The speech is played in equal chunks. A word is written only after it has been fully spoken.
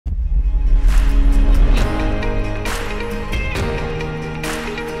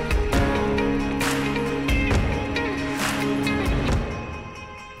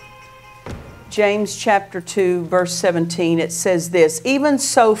James chapter 2, verse 17, it says this, even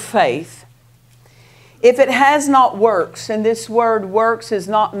so faith, if it has not works, and this word works is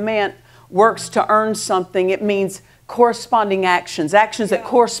not meant works to earn something, it means corresponding actions, actions that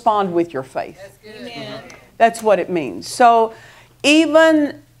correspond with your faith. That's what it means. So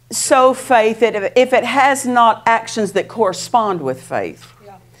even so faith, if it has not actions that correspond with faith,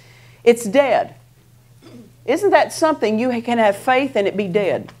 it's dead. Isn't that something? You can have faith and it be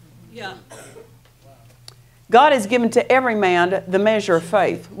dead. Yeah. God has given to every man the measure of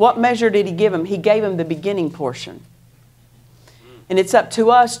faith. What measure did He give him? He gave him the beginning portion. And it's up to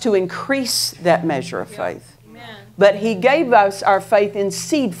us to increase that measure of faith. But He gave us our faith in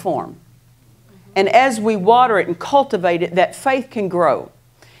seed form. And as we water it and cultivate it, that faith can grow.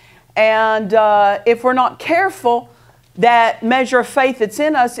 And if we're not careful, that measure of faith that's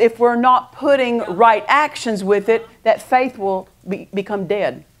in us, if we're not putting right actions with it, that faith will become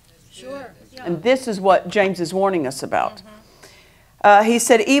dead. Sure. And this is what James is warning us about. He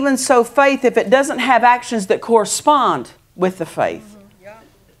said, even so faith, if it doesn't have actions that correspond with the faith,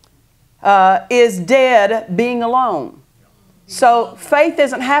 is dead being alone. So faith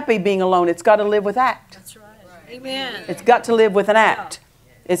isn't happy being alone. It's got to live with act. That's right. Amen. It's got to live with an act.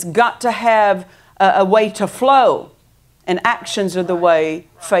 It's got to have a way to flow. And actions are the way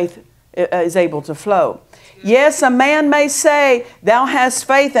faith is able to flow. Yes, a man may say, thou hast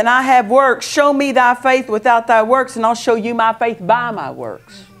faith and I have works. Show me thy faith without thy works, and I'll show you my faith by my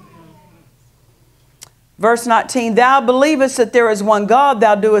works. Verse 19, thou believest that there is one God,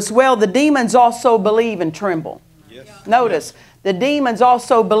 thou doest well. The demons also believe and tremble. Yes. Notice, the demons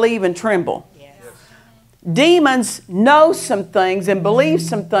also believe and tremble. Yes. Demons know some things and believe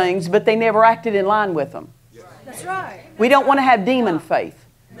some things, but they never acted in line with them. Yes. That's right. We don't want to have demon faith.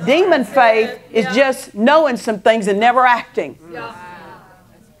 Demon faith is just knowing some things and never acting.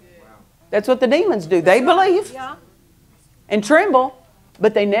 That's what the demons do. They believe and tremble,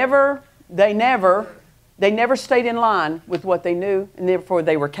 but they never stayed in line with what they knew, and therefore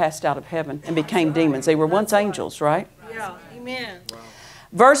they were cast out of heaven and became demons. They were once angels, right? Yeah. Amen.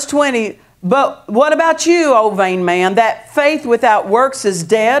 Verse 20, but what about you, O vain man? That faith without works is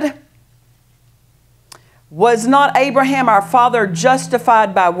dead. Was not Abraham our father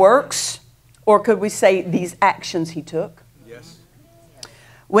justified by works? Or could we say these actions he took? Yes.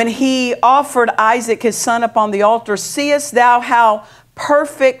 When he offered Isaac his son upon the altar, seest thou how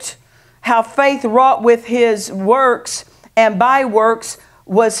perfect, how faith wrought with his works, and by works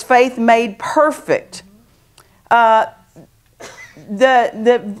was faith made perfect. I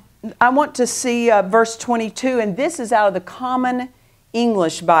want to see verse 22, and this is out of the Common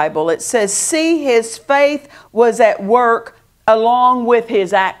English Bible. It says, see, his faith was at work along with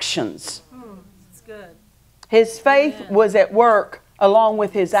his actions. That's good. His faith was at work along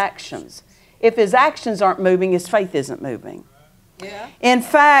with his actions. If his actions aren't moving, his faith isn't moving. Yeah. In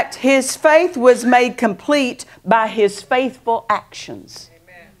fact, his faith was made complete by his faithful actions.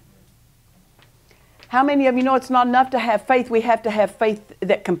 Amen. How many of you know it's not enough to have faith? We have to have faith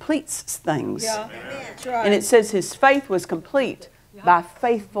that completes things. Yeah. That's right. And it says his faith was complete by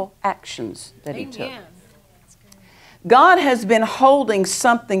faithful actions that he took. God has been holding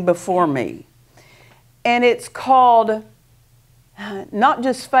something before me. And it's called not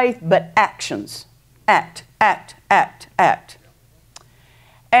just faith, but actions. Act, act, act, act.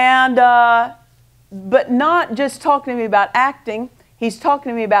 And, but not just talking to me about acting. He's talking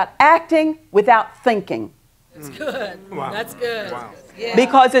to me about acting without thinking. That's good. Wow. That's good. Wow. Yeah.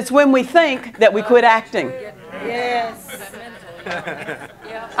 Because it's when we think that we quit acting. Yes.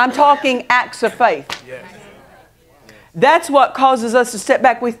 I'm talking acts of faith. That's what causes us to step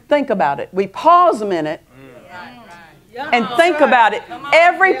back. We think about it. We pause a minute and think about it.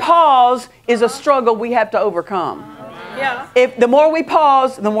 Every pause is a struggle we have to overcome. If the more we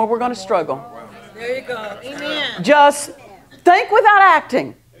pause, the more we're going to struggle. There you go. Amen. Just think without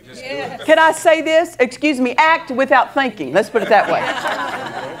acting. Can I say this? Excuse me, act without thinking. Let's put it that way.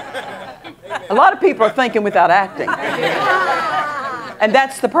 A lot of people are thinking without acting. And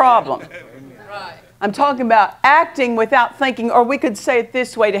that's the problem. I'm talking about acting without thinking, or we could say it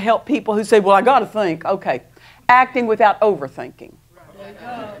this way to help people who say, well, I got to think. Okay. Acting without overthinking.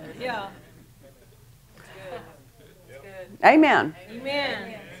 Yeah. Amen.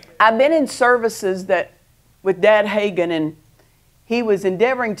 Amen. I've been in services that with Dad Hagin, and he was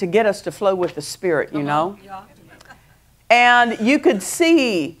endeavoring to get us to flow with the Spirit, you know. And you could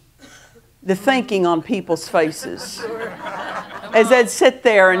see the thinking on people's faces as they'd sit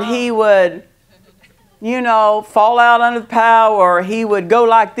there, and he would, you know, fall out under the power, or he would go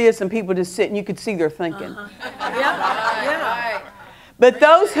like this, and people just sit, and you could see their thinking. But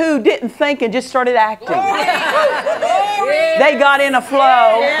those who didn't think and just started acting, they got in a flow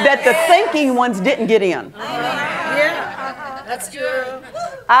that the thinking ones didn't get in. Yeah, that's true.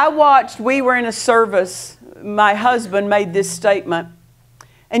 We were in a service, my husband made this statement.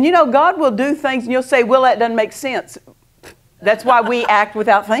 And you know, God will do things and you'll say, well, that doesn't make sense. That's why we act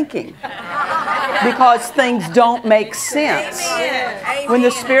without thinking. Because things don't make sense. When the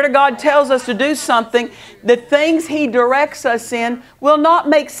Spirit of God tells us to do something, the things He directs us in will not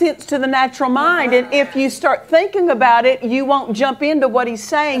make sense to the natural mind. And if you start thinking about it, you won't jump into what He's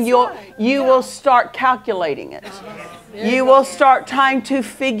saying. You will start calculating it. You will start trying to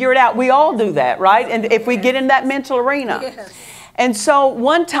figure it out. We all do that, right? And if we get in that mental arena. And so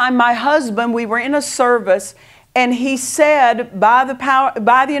one time my husband, we were in a service, and he said, by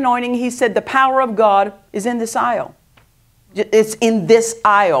the anointing, he said, the power of God is in this aisle. It's in this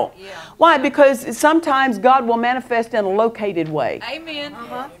aisle. Yeah. Why? Because sometimes God will manifest in a located way. Amen.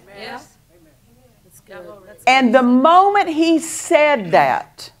 Yes. And the moment he said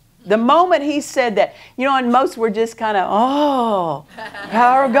that, you know, and most were just kind of, oh,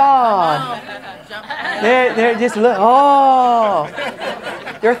 power of God. They're just,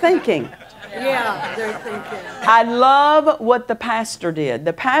 they're thinking. Yeah, they're thinking. I love what the pastor did.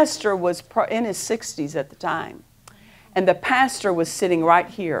 The pastor was in his 60s at the time. And the pastor was sitting right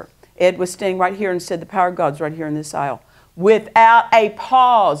here. Ed was standing right here and said, the power of God's right here in this aisle. Without a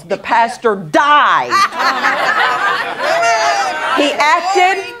pause, the pastor died. He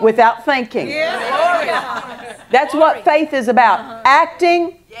acted without thinking. That's what faith is about.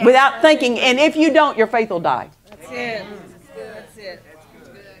 Acting without thinking. And if you don't, your faith will die. That's it. That's it.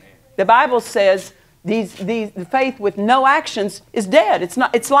 The Bible says the faith with no actions is dead.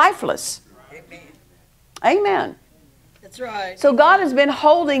 It's lifeless. Amen. That's right. So God has been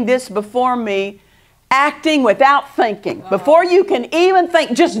holding this before me, acting without thinking. Before you can even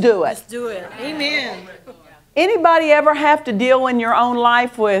think, just do it. Just do it. Amen. Anybody ever have to deal in your own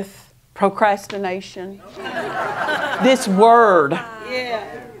life with procrastination? This word. Yeah.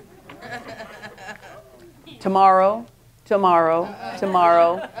 Tomorrow.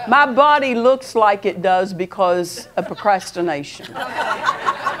 My body looks like it does because of procrastination.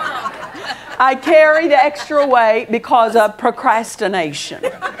 I carry the extra weight because of procrastination.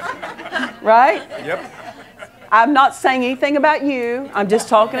 Right? Yep. I'm not saying anything about you. I'm just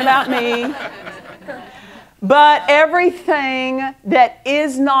talking about me. But everything that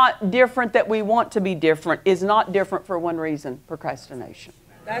is not different that we want to be different is not different for one reason, procrastination.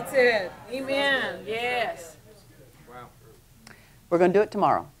 That's it. Amen. Yes. We're going to do it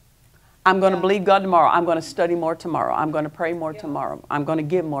tomorrow. I'm going to believe God tomorrow. I'm going to study more tomorrow. I'm going to pray more tomorrow. I'm going to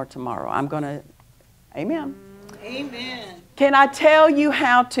give more tomorrow. I'm going to... Amen. Amen. Can I tell you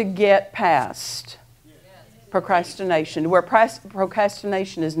how to get past procrastination? Where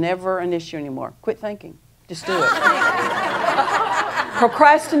procrastination is never an issue anymore. Quit thinking. Just do it.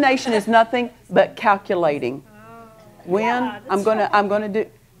 Procrastination is nothing but calculating. When? I'm going to do...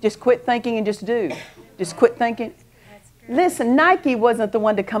 Just quit thinking and just do. Just quit thinking. Listen, Nike wasn't the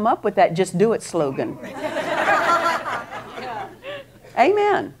one to come up with that just do it slogan.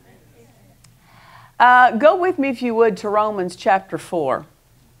 Amen. Go with me, if you would, to Romans chapter 4.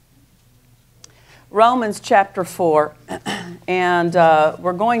 Romans chapter 4. And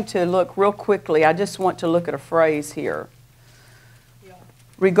we're going to look real quickly. I just want to look at a phrase here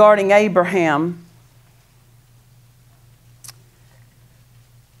regarding Abraham.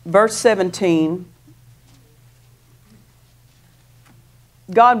 Verse 17.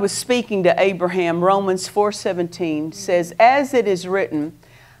 God was speaking to Abraham. Romans 4:17 says, as it is written,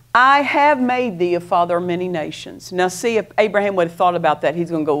 I have made thee a father of many nations. Now see, if Abraham would have thought about that, he's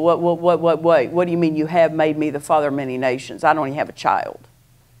going to go, what do you mean you have made me the father of many nations? I don't even have a child.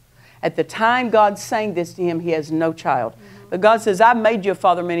 At the time God's saying this to him, he has no child. But God says, I've made you a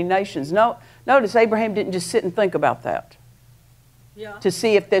father of many nations. No, notice Abraham didn't just sit and think about that to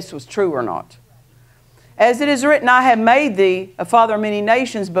see if this was true or not. As it is written, I have made thee a father of many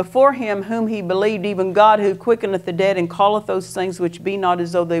nations before him whom he believed, even God who quickeneth the dead and calleth those things which be not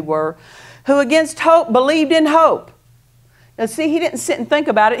as though they were, who against hope believed in hope. Now see, he didn't sit and think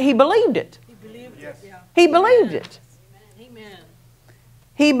about it. He believed it. He believed it. Yeah. He believed it. Amen.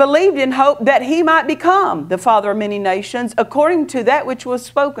 He believed in hope that he might become the father of many nations according to that which was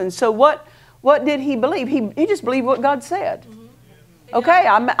spoken. So what did he believe? He just believed what God said. Okay,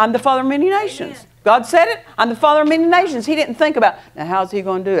 I'm the father of many nations. Amen. God said it, I'm the father of many nations. He didn't think about, now how's he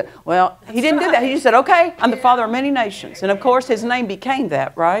going to do it? Well, he didn't do that. He just said, okay, I'm the father of many nations. And of course, his name became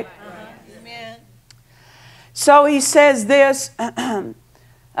that, right? Amen. So he says this,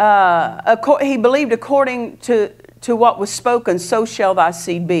 he believed according to to what was spoken, so shall thy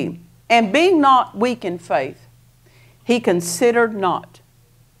seed be. And being not weak in faith, he considered not.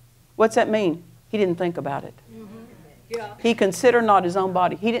 What's that mean? He didn't think about it. Yeah. He considered not his own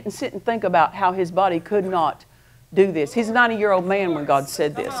body. He didn't sit and think about how his body could not do this. He's a 90-year-old man when God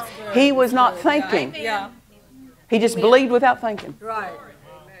said this. He was not thinking. Yeah. He just believed without thinking. Right.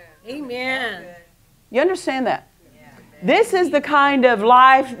 Amen. You understand that? This is the kind of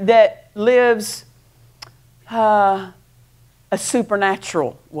life that lives a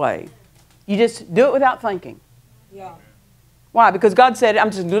supernatural way. You just do it without thinking. Yeah. Why? Because God said, I'm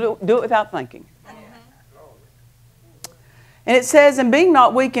just going to do it without thinking. And it says, and being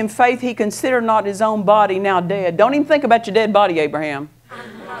not weak in faith, he considered not his own body now dead. Don't even think about your dead body, Abraham.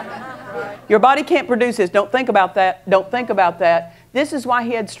 Your body can't produce this. Don't think about that. Don't think about that. This is why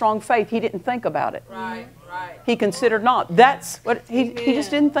he had strong faith. He didn't think about it. Right. He considered not. That's what he just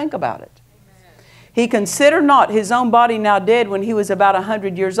didn't think about it. He considered not his own body now dead when he was about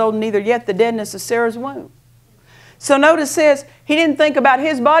 100 years old, neither yet the deadness of Sarah's womb. So notice this, he didn't think about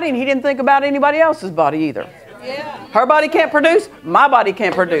his body and he didn't think about anybody else's body either. Yeah. Her body can't produce, my body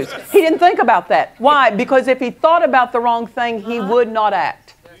can't produce. He didn't think about that. Why? Because if he thought about the wrong thing, he would not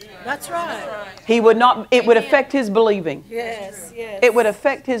act. That's right. He would not, it would affect his believing. Yes, yes. It would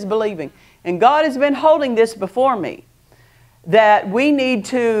affect his believing. And God has been holding this before me, that we need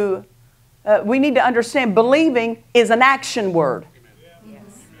to understand believing is an action word.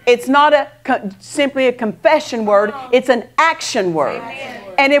 It's not simply a confession word. It's an action word. Amen.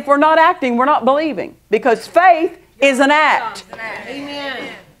 And if we're not acting, we're not believing. Because faith is an act.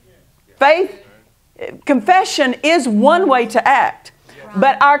 Amen. Faith, confession is one way to act.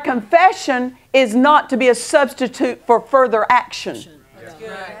 But our confession is not to be a substitute for further action.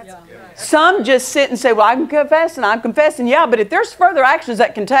 Some just sit and say, well, I'm confessing. Yeah, but if there's further actions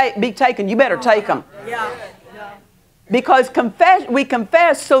that can be taken, you better take them. Yeah. Because we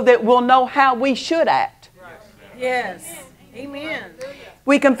confess so that we'll know how we should act. Yes. Amen.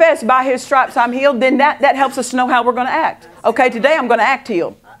 We confess by his stripes I'm healed, then that helps us to know how we're going to act. Okay, today I'm going to act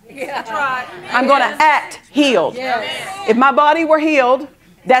healed. Yeah. That's right. I'm going to act healed. Yes. If my body were healed,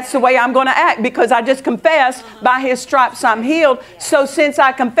 that's the way I'm going to act, because I just confessed by his stripes I'm healed. So since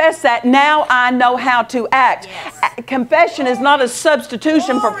I confess that, now I know how to act. Confession is not a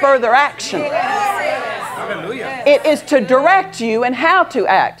substitution for further action. It is to direct you in how to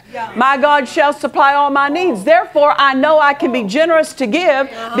act. My God shall supply all my needs. Therefore, I know I can be generous to give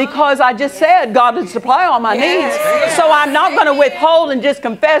because I just said God would supply all my needs. So I'm not going to withhold and just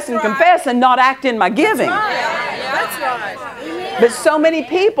confess and not act in my giving. That's right. But so many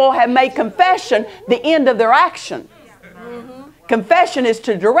people have made confession the end of their action. Confession is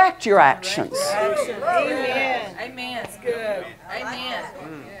to direct your actions. Amen. Amen. It's good. Amen.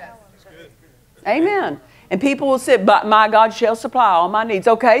 Amen. And people will say, but my God shall supply all my needs.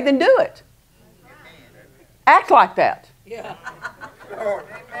 Okay, then do it. Act like that. Yeah.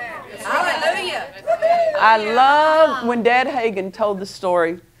 Hallelujah. I love when Dad Hagin told the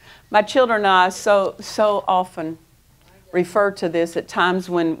story. My children and I so often refer to this at times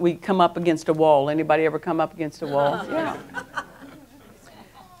when we come up against a wall. Anybody ever come up against a wall? Yeah.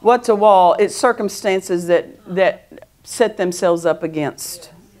 What's a wall? It's circumstances that set themselves up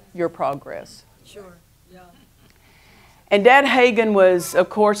against your progress. Sure. Yeah. And Dad Hagin was, of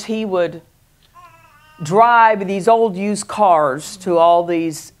course, he would drive these old used cars to all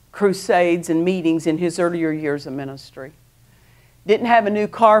these crusades and meetings in his earlier years of ministry. Didn't have a new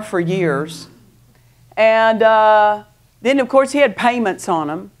car for years. And then, of course, he had payments on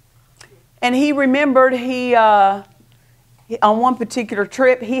them. And he remembered on one particular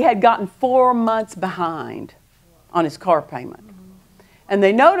trip, he had gotten 4 months behind on his car payment. And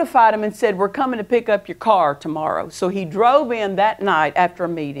they notified him and said, we're coming to pick up your car tomorrow. So he drove in that night after a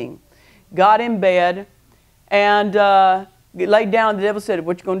meeting, got in bed, and laid down. The devil said,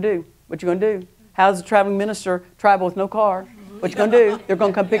 what you going to do? What you going to do? How's a traveling minister travel with no car? What you going to do? They're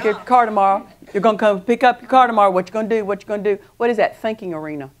going to come pick up your car tomorrow. You're going to come pick up your car tomorrow. What you going to do? What you going to do? What is that? Thinking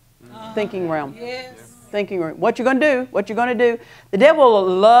arena. Thinking realm. Yes. Thinking realm. What you going to do? What you going to do? The devil will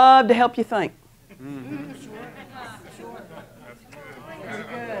love to help you think.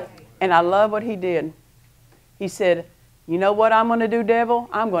 And I love what he did. He said, you know what I'm going to do, devil?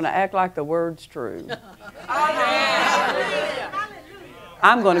 I'm going to act like the word's true.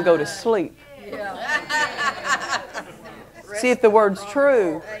 I'm going to go to sleep. See if the word's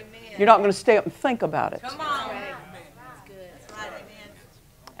true. You're not going to stay up and think about it.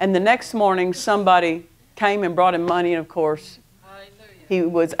 And the next morning, somebody came and brought him money, and of course, he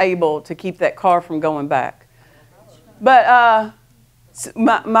was able to keep that car from going back. But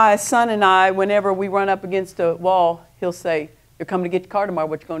My son and I, whenever we run up against a wall, he'll say, "You're coming to get your car tomorrow,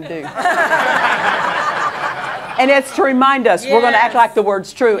 what you going to do?" And it's to remind us, we're going to act like the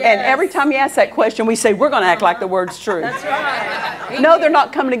word's true. Yes. And every time he asks that question, we say, we're going to act like the word's true. That's right. No, they're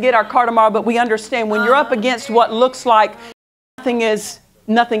not coming to get our car tomorrow, but we understand when you're up against what looks like nothing is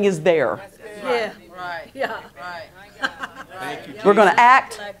there. Yeah. Right. Yeah. Right. We're going to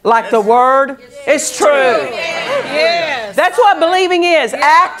act like the word is true. Yes. That's what believing is.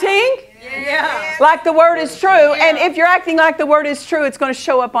 Acting like the word is true. And if you're acting like the word is true, it's going to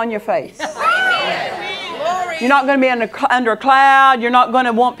show up on your face. You're not going to be under a cloud. You're not going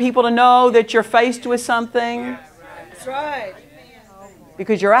to want people to know that you're faced with something. That's right.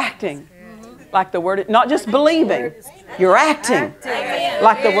 Because you're acting like the word, not just believing. You're acting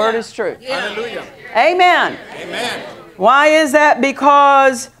like the word is true. Hallelujah. Amen. Amen. Why is that?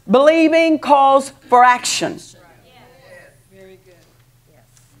 Because believing calls for action.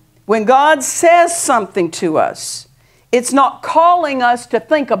 When God says something to us, it's not calling us to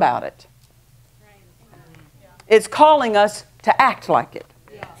think about it. It's calling us to act like it.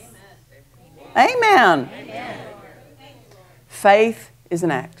 Amen. Faith is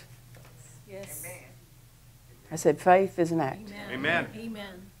an act. I said faith is an act. Amen.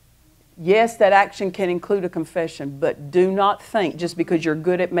 Yes, that action can include a confession, but do not think just because you're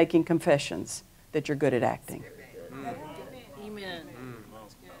good at making confessions that you're good at acting. Amen.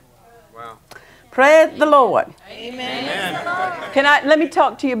 Wow. Praise the Lord. Amen. Let me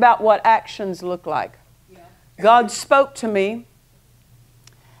talk to you about what actions look like. God spoke to me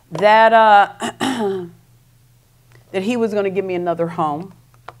that that He was going to give me another home.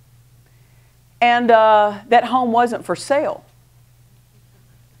 And that home wasn't for sale.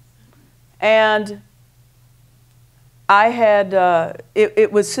 And I had,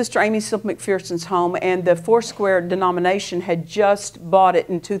 it was Sister Amy Silk McPherson's home, and the Foursquare denomination had just bought it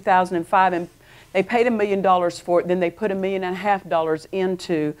in 2005, and they paid $1 million for it. Then they put $1.5 million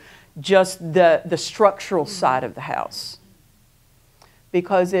into just the structural side of the house,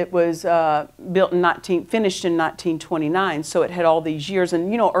 because it was finished in 1929, so it had all these years.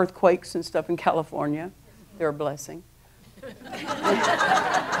 And you know, earthquakes and stuff in California, they're a blessing.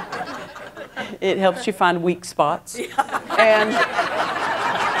 It helps you find weak spots. And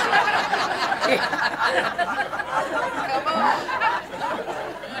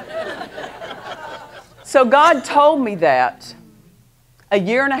so God told me that a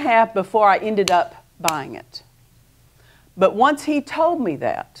year and a half before I ended up buying it. But once He told me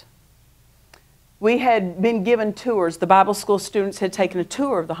that, we had been given tours. The Bible school students had taken a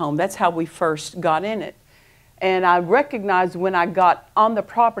tour of the home. That's how we first got in it. And I recognized when I got on the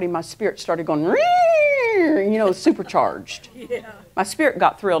property, my spirit started going, you know, supercharged. My spirit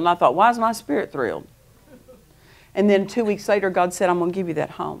got thrilled, and I thought, why is my spirit thrilled? And then 2 weeks later, God said, I'm going to give you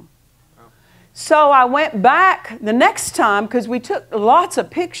that home. So I went back the next time, because we took lots of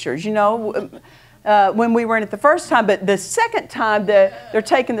pictures, you know, when we were in it the first time. But the second time, they're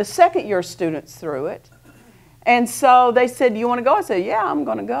taking the second-year students through it. And so they said, do you want to go? I said, yeah, I'm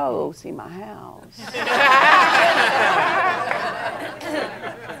going to go see my house.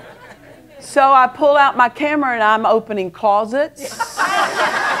 So I pull out my camera, and I'm opening closets.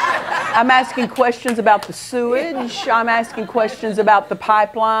 I'm asking questions about the sewage. I'm asking questions about the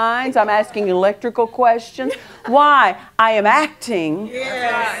pipelines. I'm asking electrical questions. Why? I am acting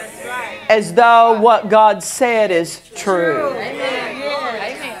as though what God said is true.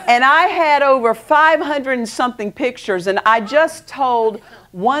 And I had over 500 and something pictures, and I just told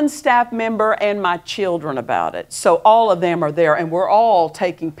one staff member and my children about it. So all of them are there, and we're all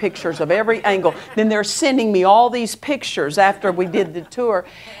taking pictures of every angle. Then they're sending me all these pictures after we did the tour.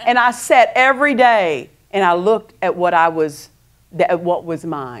 And I sat every day and I looked at what was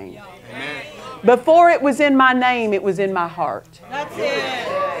mine. Amen. Before it was in my name, it was in my heart. That's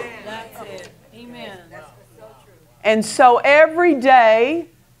it. That's it. Amen. And so every day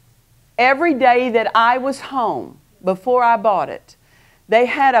that I was home before I bought it, they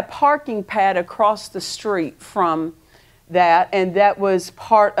had a parking pad across the street from that, and that was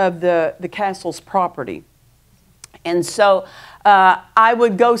part of the castle's property. And so I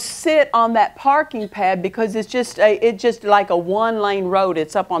would go sit on that parking pad, because it's just like a one-lane road.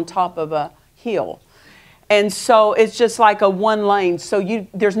 It's up on top of a hill. And so it's just like a one lane, so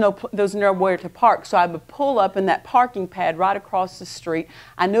there's nowhere to park. So I would pull up in that parking pad right across the street.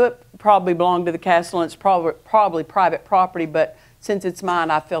 I knew it probably belonged to the castle, and it's probably private property, but since it's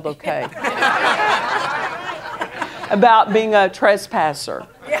mine, I felt okay about being a trespasser.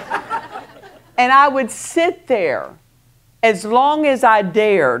 And I would sit there as long as I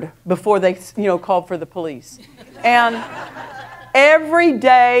dared before they, called for the police. And Every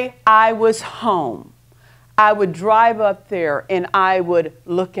day I was home, I would drive up there and I would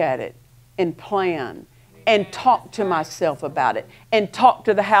look at it and plan and talk to myself about it and talk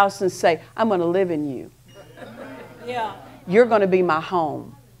to the house and say, I'm going to live in you. Yeah. You're going to be my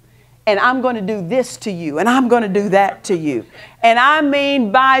home. And I'm going to do this to you. And I'm going to do that to you. And I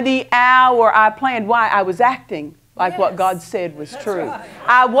mean, by the hour I planned. Why? I was acting like what God said was true. Right.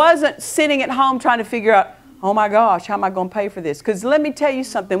 I wasn't sitting at home trying to figure out, oh my gosh, how am I going to pay for this? Because let me tell you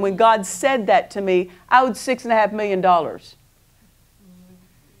something. When God said that to me, I owed $6.5 million.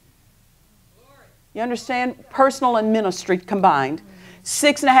 You understand? Personal and ministry combined.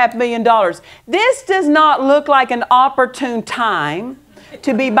 $6.5 million. This does not look like an opportune time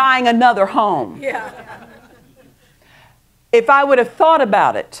to be buying another home. Yeah. If I would have thought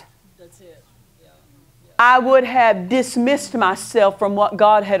about it, That's it. Yeah. I would have dismissed myself from what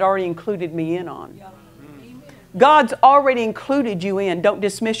God had already included me in on. Yeah. Amen. God's already included you in. Don't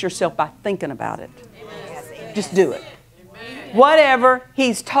dismiss yourself by thinking about it. Amen. Just do it. Whatever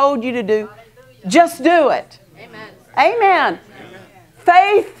He's told you to do, just do it. Amen.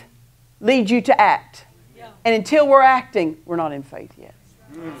 Faith leads you to act. And until we're acting, we're not in faith yet.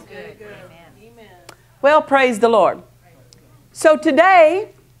 That's good. Amen. Well, praise the Lord. So today,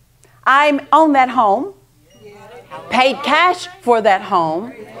 I'm on that home, paid cash for that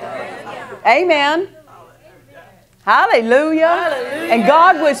home. Amen. Hallelujah. And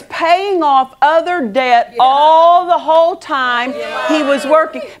God was paying off other debt all the whole time He was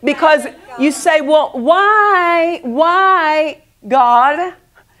working. Because you say, well, why, God,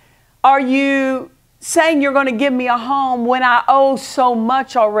 are you saying you're going to give me a home when I owe so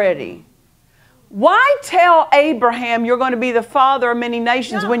much already? Why tell Abraham you're going to be the father of many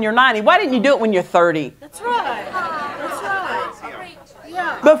nations when you're 90? Why didn't you do it when you're 30? That's right. That's right.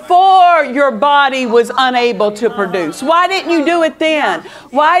 Yeah. Before your body was unable to produce. Why didn't you do it then?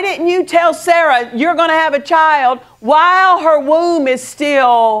 Why didn't you tell Sarah you're going to have a child while her womb is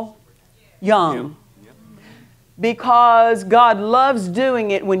still young? Because God loves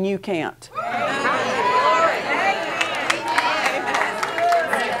doing it when you can't.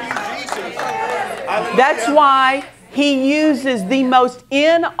 That's why He uses the most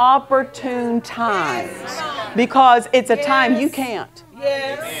inopportune times. Because it's a time you can't.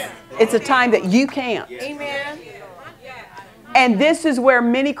 Yes. It's a time that you can't. Amen. And this is where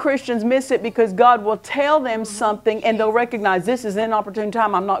many Christians miss it, because God will tell them something and they'll recognize this is an inopportune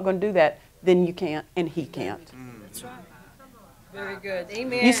time. I'm not going to do that. Then you can't and He can't. That's right. Very good.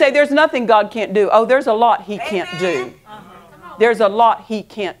 Amen. You say there's nothing God can't do. Oh, there's a lot He can't do. There's a lot He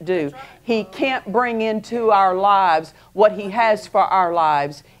can't do. He can't bring into our lives what He has for our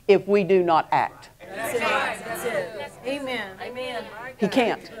lives if we do not act. That's it. That's it. Amen. Amen. He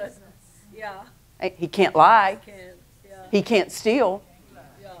can't. Yeah. He can't lie. Yeah. He can't steal.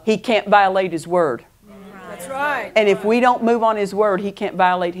 He can't violate His word. That's right. And if we don't move on His word, He can't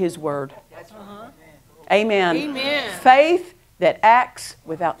violate His word. Amen. Amen. Faith that acts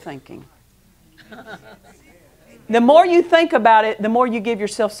without thinking. The more you think about it, the more you give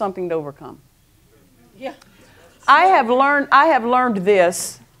yourself something to overcome. Yeah. I have learned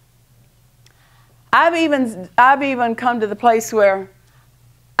this. I've even come to the place where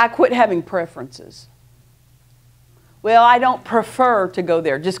I quit having preferences. Well, I don't prefer to go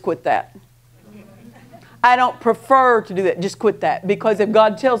there. Just quit that. I don't prefer to do that. Just quit that. Because if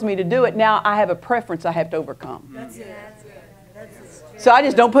God tells me to do it, now I have a preference I have to overcome. That's it. So I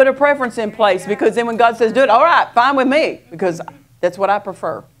just don't put a preference in place, because then when God says do it, all right, fine with me, because that's what I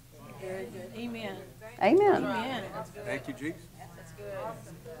prefer. Very good. Amen. Amen. Amen. Thank you, Jesus.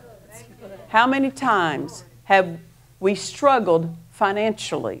 How many times have we struggled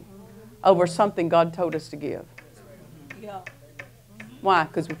financially over something God told us to give? Yeah. Why?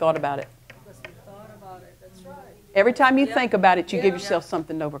 Because we thought about it. Because we thought about it. That's right. Every time you think about it, you give yourself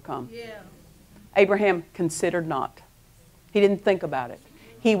something to overcome. Yeah. Abraham considered not. He didn't think about it.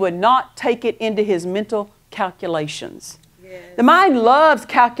 He would not take it into his mental calculations. Yes. The mind loves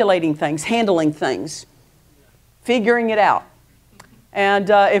calculating things, handling things, figuring it out. And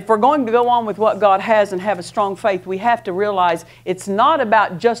if we're going to go on with what God has and have a strong faith, we have to realize it's not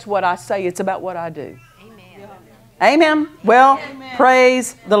about just what I say, it's about what I do. Amen. Amen. Well,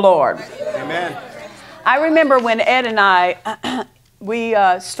 praise the Lord. Amen. I remember when Ed and I, we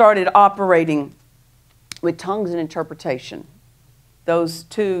started operating with tongues and interpretation, those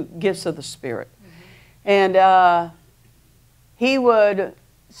two gifts of the Spirit. And he would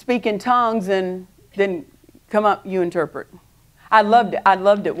speak in tongues and then come up, you interpret. I loved it. I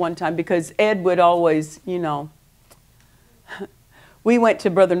loved it one time because Ed would always, you know, we went to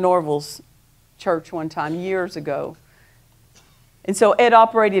Brother Norval's church one time years ago. And so Ed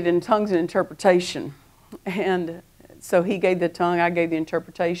operated in tongues and interpretation. And so he gave the tongue, I gave the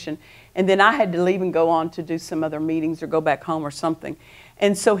interpretation. And then I had to leave and go on to do some other meetings or go back home or something.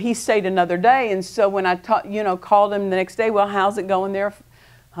 And so he stayed another day. And so when I called him the next day, well, how's it going there?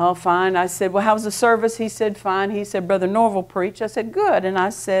 Oh, fine. I said, well, how's the service? He said, fine. He said, Brother Norval preached. I said, good. And I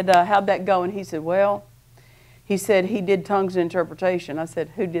said, how'd that go? And he said, well, he said he did tongues and interpretation. I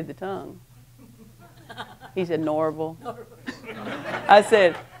said, who did the tongue? He said, Norval. I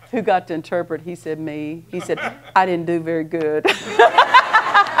said, who got to interpret? He said, me. He said, I didn't do very good.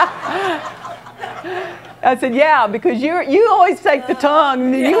 I said, yeah, because you always take the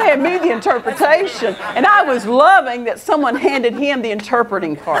tongue, and you had me the interpretation. And I was loving that someone handed him the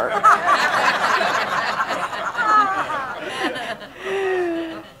interpreting part.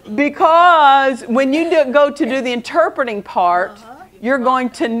 Because when you go to do the interpreting part, you're going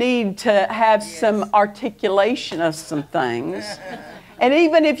to need to have some articulation of some things. And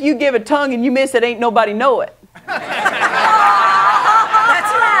even if you give a tongue and you miss it, ain't nobody know it. That's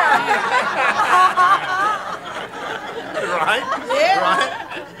Right? Yeah.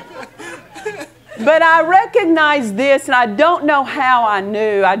 Right? But I recognize this, and I don't know how I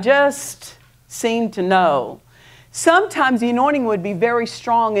knew. I just seemed to know. Sometimes the anointing would be very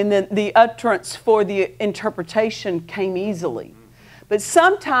strong, and then the utterance for the interpretation came easily. But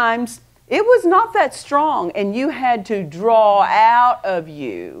sometimes it was not that strong, and you had to draw out of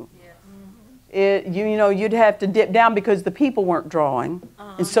you. You'd have to dip down because the people weren't drawing.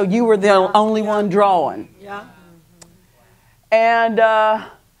 And so you were the only one drawing. Yeah. And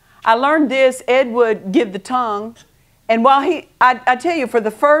I learned this. Ed would give the tongue. And while I tell you, for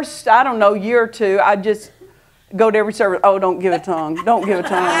the first, year or two, I'd just go to every service. Oh, don't give a tongue. Don't give a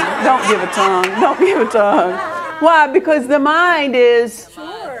tongue. Don't give a tongue. Don't give a tongue. Why? Because the mind is...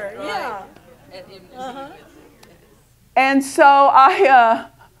 Sure, yeah. And so I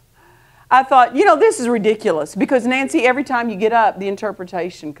thought, this is ridiculous. Because, Nancy, every time you get up, the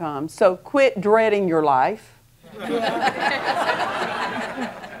interpretation comes. So quit dreading your life.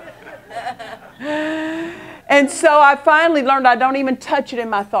 And so I finally learned I don't even touch it in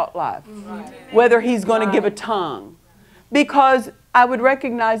my thought life, whether he's going to give a tongue. Because I would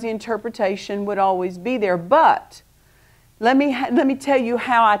recognize the interpretation would always be there. But let me tell you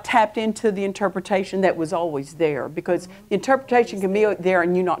how I tapped into the interpretation that was always there. Because the interpretation can be there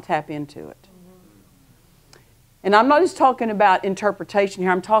and you not tap into it. And I'm not just talking about interpretation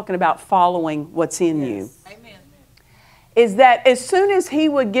here. I'm talking about following what's in you. Amen. Is that as soon as he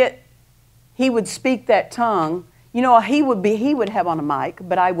would speak that tongue, he would have on a mic,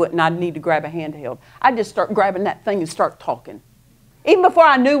 but I wouldn't. I'd need to grab a handheld. I'd just start grabbing that thing and start talking. Even before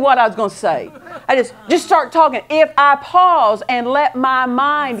I knew what I was going to say. I just start talking. If I pause and let my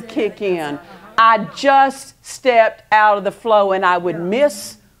mind kick in, I just stepped out of the flow and I would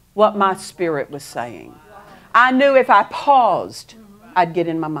miss what my spirit was saying. I knew if I paused, I'd get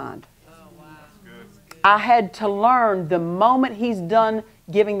in my mind. I had to learn the moment he's done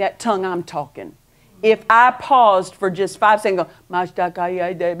giving that tongue, I'm talking. If I paused for just 5 seconds,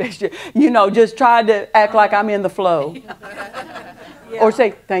 just tried to act like I'm in the flow. Or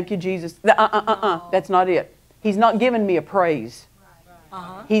say, thank you, Jesus. That's not it. He's not giving me a praise.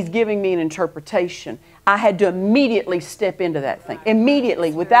 He's giving me an interpretation. I had to immediately step into that thing.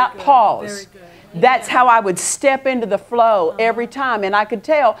 Immediately, without pause. That's how I would step into the flow every time. And I could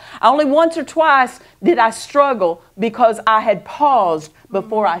tell, only once or twice did I struggle because I had paused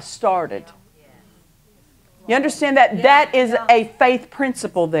before I started. You understand that? That is a faith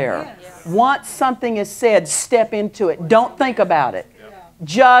principle there. Once something is said, step into it. Don't think about it.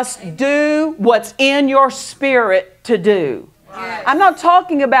 Just do what's in your spirit to do. I'm not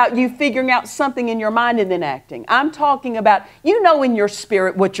talking about you figuring out something in your mind and then acting. I'm talking about in your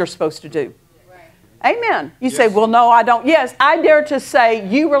spirit what you're supposed to do. Amen. You say, well, no, I don't. Yes, I dare to say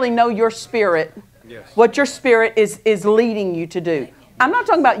you really know your spirit, what your spirit is leading you to do. I'm not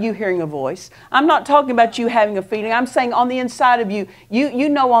talking about you hearing a voice. I'm not talking about you having a feeling. I'm saying on the inside of you, you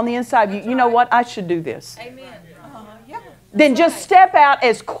know on the inside of you, you know what, I should do this. Amen. Then just step out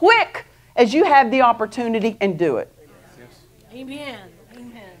as quick as you have the opportunity and do it. Amen.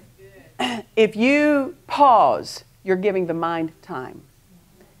 Amen. If you pause, you're giving the mind time.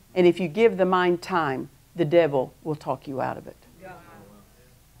 And if you give the mind time, the devil will talk you out of it.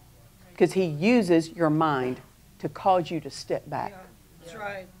 Because he uses your mind to cause you to step back. That's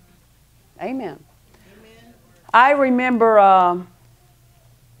right. Amen. I remember,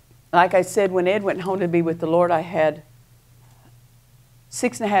 like I said, when Ed went home to be with the Lord, I had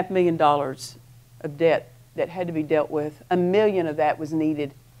 $6.5 million of debt that had to be dealt with. $1 million of that was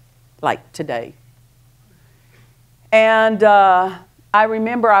needed, like today. And I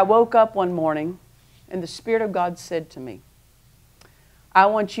remember I woke up one morning and the Spirit of God said to me, I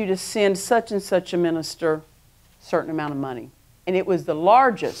want you to send such and such a minister a certain amount of money. And it was the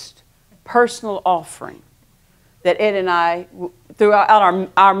largest personal offering that Ed and I, throughout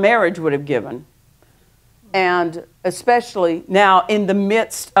our marriage, would have given. And especially now in the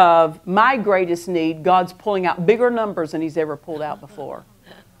midst of my greatest need, God's pulling out bigger numbers than He's ever pulled out before.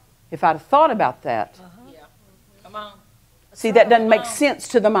 If I'd have thought about that, Come on. see, that doesn't make sense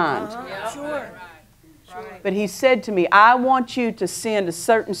to the mind. Sure. But He said to me, I want you to send a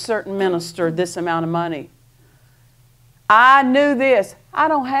certain minister this amount of money. I knew this. I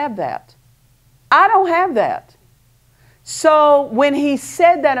don't have that. I don't have that. So when He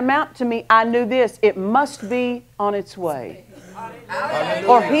said that amount to me, I knew this. It must be on its way.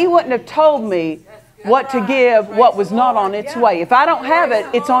 Or He wouldn't have told me what to give, what was not on its way. If I don't have it,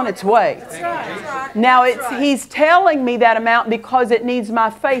 it's on its way. Now, He's telling me that amount because it needs my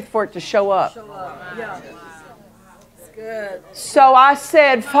faith for it to show up. So I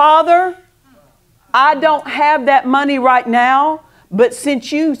said, Father, I don't have that money right now, but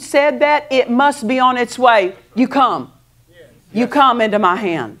since you said that, it must be on its way. You come. You come into my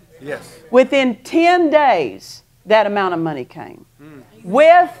hand. Yes. Within 10 days, that amount of money came.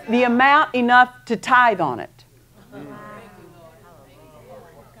 With the amount enough to tithe on it.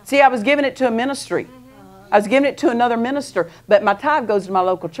 See, I was giving it to a ministry. I was giving it to another minister, but my tithe goes to my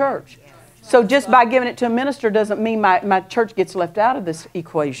local church. So just by giving it to a minister doesn't mean my church gets left out of this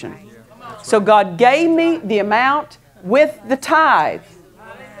equation. So God gave me the amount with the tithe.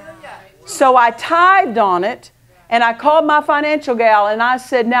 So I tithed on it, and I called my financial gal, and I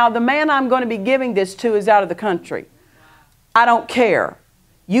said, now the man I'm going to be giving this to is out of the country. I don't care.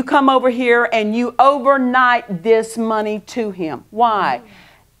 You come over here and you overnight this money to him. Why?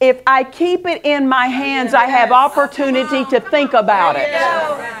 If I keep it in my hands, I have opportunity to think about it.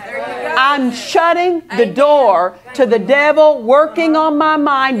 I'm shutting the door to the devil working on my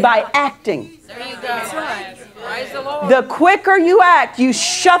mind by acting. The quicker you act, you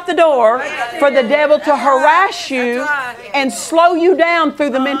shut the door for the devil to harass you and slow you down through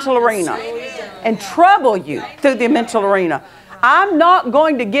the mental arena and trouble you through the mental arena. I'm not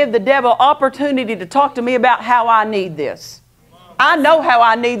going to give the devil opportunity to talk to me about how I need this. I know how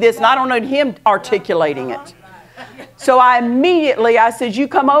I need this, and I don't need him articulating it. So I said, you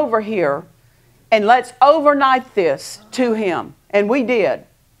come over here and let's overnight this to him. And we did.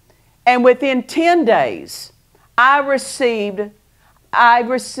 And within 10 days, I received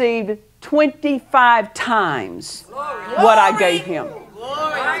 25 times what I gave him.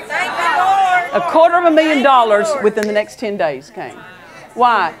 $250,000 within the next 10 days came.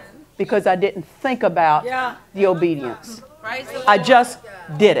 Why? Because I didn't think about the obedience. I just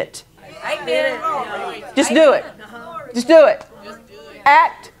did it. Just do it. Just do it.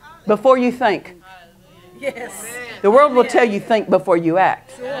 Act before you think. The world will tell you think before you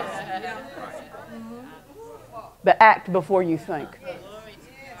act. But act before you think.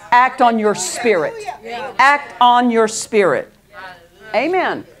 Act on your spirit. Act on your spirit.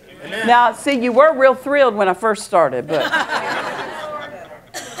 Amen. Now, see, you were real thrilled when I first started, but...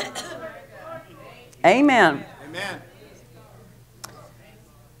 Amen. Amen.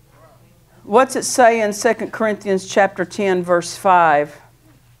 What's it say in 2 Corinthians chapter 10, verse 5?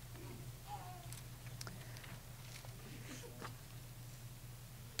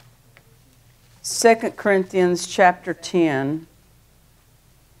 Second Corinthians chapter 10,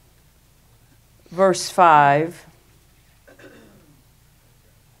 verse 5.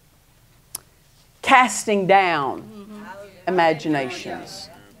 Casting down imaginations.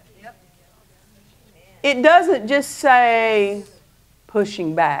 It doesn't just say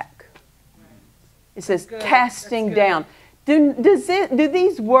pushing back. It says casting down. Do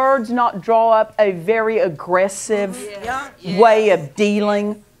these words not draw up a very aggressive way of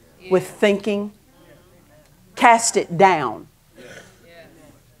dealing with thinking? Cast it down.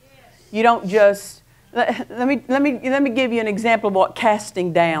 You don't just... Let me give you an example of what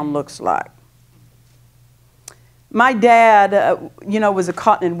casting down looks like. My dad, was a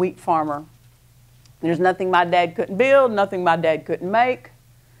cotton and wheat farmer. There's nothing my dad couldn't build, nothing my dad couldn't make.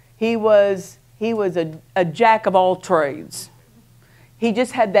 He was a jack of all trades. He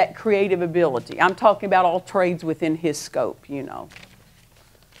just had that creative ability. I'm talking about all trades within his scope,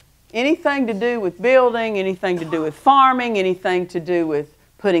 Anything to do with building, anything to do with farming, anything to do with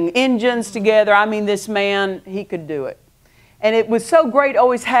putting engines together. I mean, this man, he could do it. And it was so great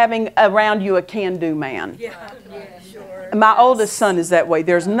always having around you a can-do man. My oldest son is that way.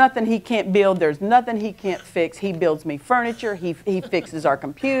 There's nothing he can't build. There's nothing he can't fix. He builds me furniture. He fixes our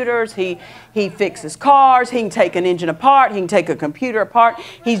computers. He fixes cars. He can take an engine apart. He can take a computer apart.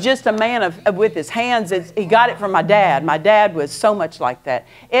 He's just a man of with his hands. He got it from my dad. My dad was so much like that.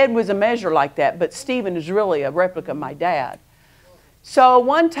 Ed was a measure like that, but Stephen is really a replica of my dad. So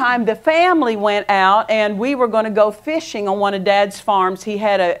one time the family went out and we were going to go fishing on one of Dad's farms. He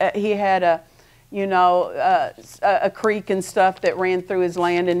had a creek and stuff that ran through his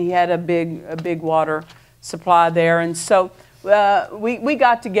land, and he had a big water supply there. And so we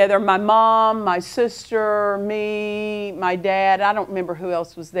got together, my mom, my sister, me, my dad. I don't remember who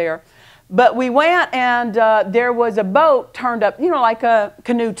else was there. But we went, and there was a boat turned up, like a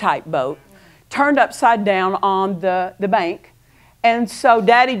canoe type boat, turned upside down on the bank. And so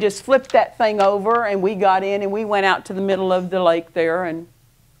Daddy just flipped that thing over, and we got in, and we went out to the middle of the lake there. And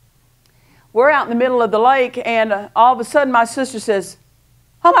we're out in the middle of the lake, and all of a sudden my sister says,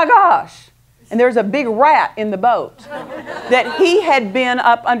 "Oh my gosh." And there's a big rat in the boat that he had been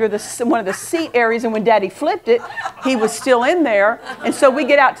up under one of the seat areas, and when Daddy flipped it, he was still in there. And so we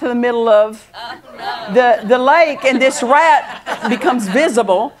get out to the middle of the lake, and this rat becomes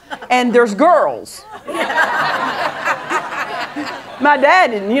visible, and there's girls. My dad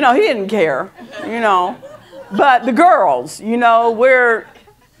didn't, he didn't care, But the girls, we're,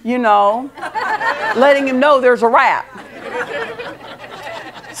 letting him know there's a rat.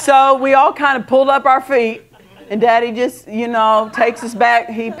 So we all kind of pulled up our feet, and Daddy just, takes us back.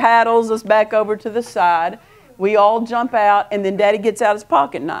 He paddles us back over to the side. We all jump out, and then Daddy gets out his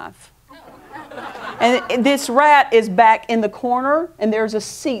pocket knife. And this rat is back in the corner, and there's a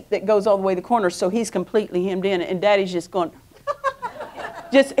seat that goes all the way to the corner, so he's completely hemmed in, and Daddy's just going,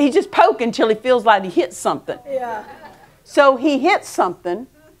 he's just poking until he feels like he hits something. Yeah. So he hits something,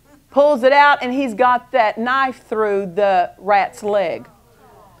 pulls it out, and he's got that knife through the rat's leg.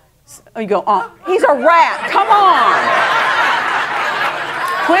 So you go, "Oh, he's a rat, come on.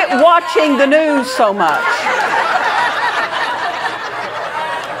 Quit watching the news so much."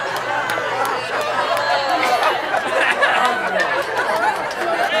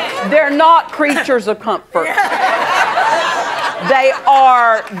 They're not creatures of comfort. They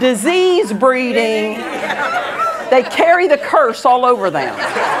are disease breeding. They carry the curse all over them.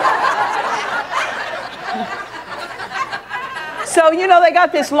 So, they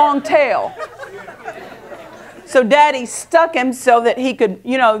got this long tail. So Daddy stuck him so that he could,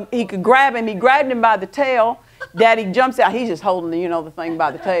 he could grab him. He grabbed him by the tail. Daddy jumps out. He's just holding, the thing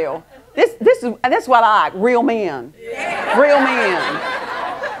by the tail. That's what I like, real men. Real men.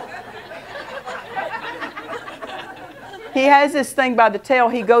 He has this thing by the tail.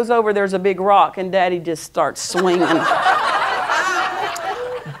 He goes over, there's a big rock, and Daddy just starts swinging.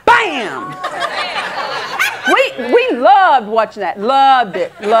 Bam! We loved watching that. Loved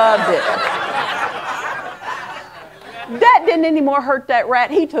it. That didn't any more hurt that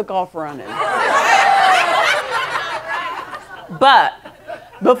rat. He took off running. But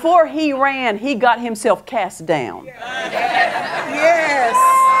before he ran, he got himself cast down. Yes.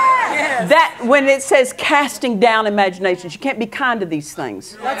 That when it says casting down imaginations, you can't be kind to these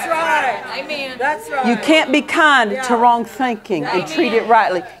things. That's right. Amen. That's right. You can't be kind to wrong thinking and treat it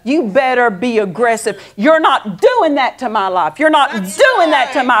rightly. You better be aggressive. You're not doing that to my life. You're not doing that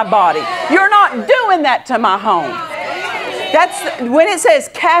to my body. You're not doing that to my home. That's when it says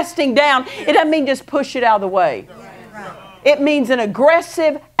casting down, it doesn't mean just push it out of the way. It means an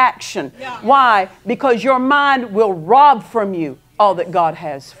aggressive action. Why? Because your mind will rob from you all that God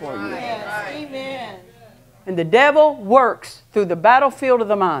has for you. Amen. And the devil works through the battlefield of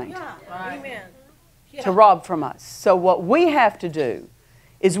the mind to rob from us. So what we have to do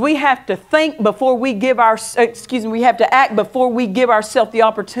is we have to think before we give we have to act before we give ourselves the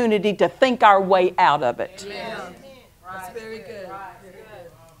opportunity to think our way out of it. Amen. That's very good.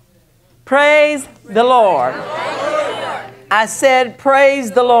 Praise the Lord. I said, praise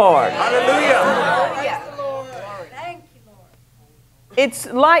the Lord. Hallelujah. It's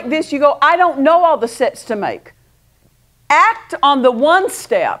like this. You go, I don't know all the steps to make. Act on the one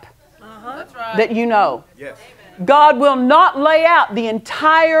step that you know. Yes. God will not lay out the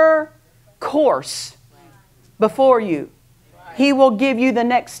entire course before you. He will give you the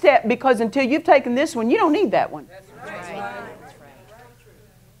next step, because until you've taken this one, you don't need that one.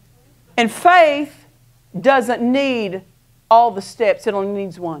 And faith doesn't need all the steps. It only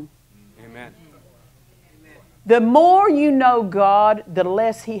needs one. Amen. The more you know God, the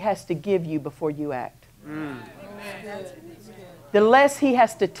less He has to give you before you act. The less He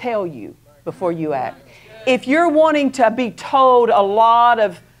has to tell you before you act. If you're wanting to be told a lot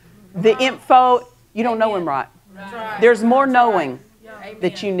of the info, you don't know Him right. There's more knowing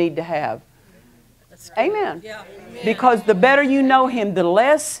that you need to have. Amen. Because the better you know Him, the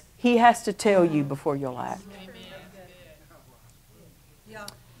less He has to tell you before you'll act.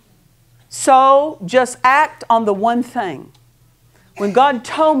 So just act on the one thing. When God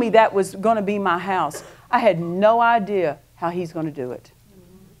told me that was going to be my house, I had no idea how He's going to do it.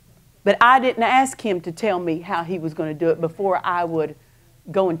 But I didn't ask Him to tell me how He was going to do it before I would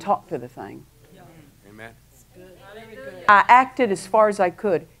go and talk to the thing. Amen. I acted as far as I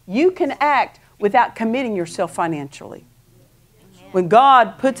could. You can act without committing yourself financially. When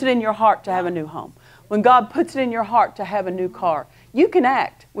God puts it in your heart to have a new home, when God puts it in your heart to have a new car, you can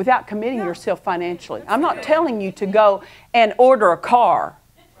act without committing yourself financially. I'm not telling you to go and order a car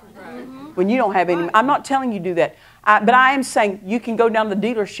when you don't have any. I'm not telling you to do that. But I am saying you can go down to the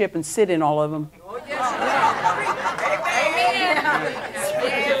dealership and sit in all of them.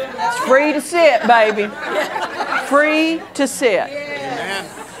 It's free to sit, baby. Free to sit.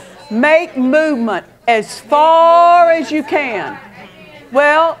 Make movement as far as you can.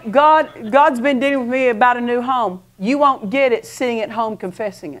 Well, God's been dealing with me about a new home. You won't get it sitting at home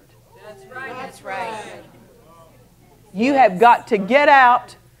confessing it. That's right. That's right. You have got to get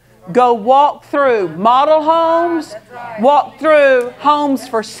out, go walk through model homes, walk through homes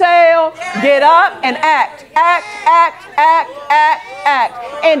for sale, get up and act. Act, act, act, act,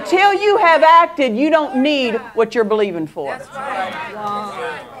 act. Until you have acted, you don't need what you're believing for.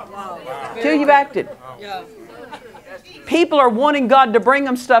 Until you've acted. People are wanting God to bring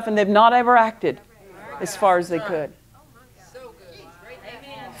them stuff and they've not ever acted as far as they could.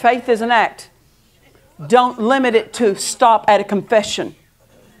 Faith is an act. Don't limit it to stop at a confession.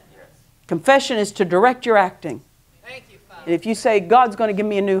 Confession is to direct your acting. And if you say, God's going to give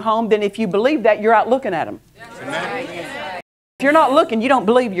me a new home, then if you believe that, you're out looking at Him. If you're not looking, you don't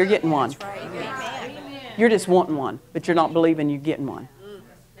believe you're getting one. You're just wanting one, but you're not believing you're getting one.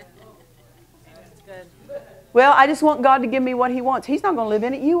 Well, I just want God to give me what He wants. He's not going to live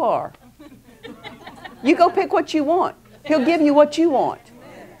in it. You are. You go pick what you want. He'll give you what you want.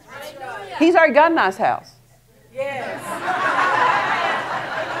 He's already got a nice house. Yes.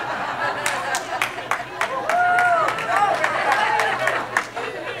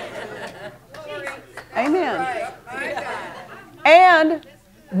 Amen. And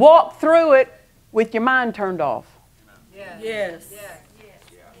walk through it with your mind turned off. Yes.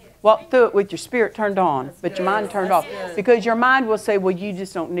 Walk through it with your spirit turned on, but your mind turned off. Because your mind will say, well, you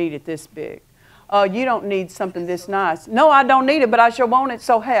just don't need it this big. You don't need something this nice. No, I don't need it, but I sure want it,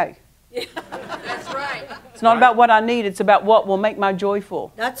 so hey. That's right. It's not about what I need, it's about what will make my joy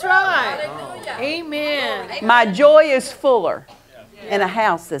full. That's right. Amen. My joy is fuller in a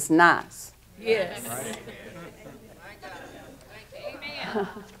house that's nice. Yes.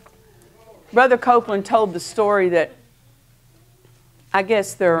 Brother Copeland told the story that I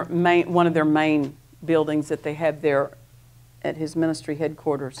guess one of their main buildings that they have there at his ministry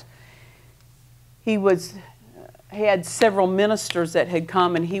headquarters. He had several ministers that had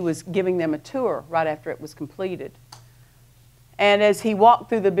come and he was giving them a tour right after it was completed. And as he walked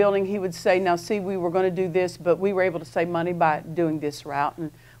through the building, he would say, now see, we were going to do this, but we were able to save money by doing this route.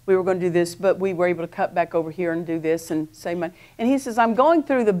 And we were going to do this, but we were able to cut back over here and do this and save money. And he says, I'm going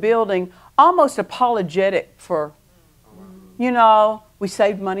through the building almost apologetic for, we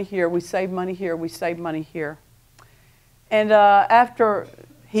saved money here, we saved money here, we saved money here. And after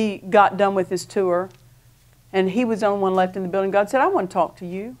he got done with his tour, and he was the only one left in the building, God said, I want to talk to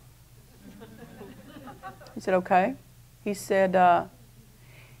you. He said, okay. He said,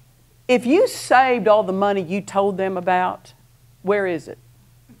 if you saved all the money you told them about, where is it?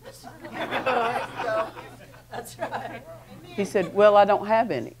 That's right. He said, well, I don't have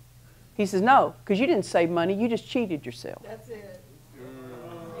any. He says, no, because you didn't save money, you just cheated yourself. That's it.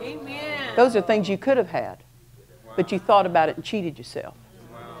 Amen. Those are things you could have had, but you thought about it and cheated yourself.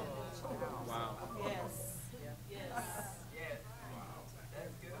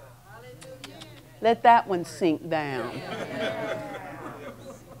 Let that one sink down.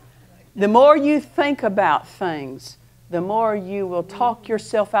 The more you think about things, the more you will talk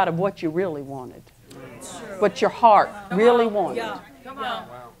yourself out of what you really wanted. What your heart really wanted. Come on.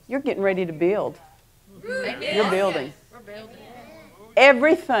 You're getting ready to build. You're building.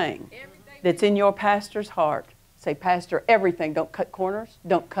 Everything that's in your pastor's heart. Say, Pastor, everything. Don't cut corners.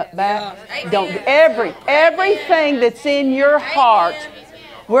 Don't cut back. Don't everything that's in your heart.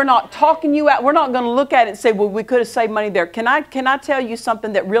 We're not talking you out. We're not going to look at it and say, well, we could have saved money there. Can I tell you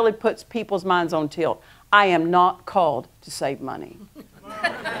something that really puts people's minds on tilt? I am not called to save money.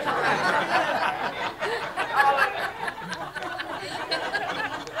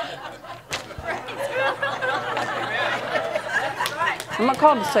 I'm not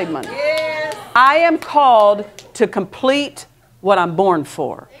called to save money. I am called to complete what I'm born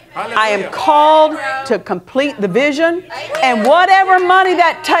for. I am called to complete the vision, and whatever money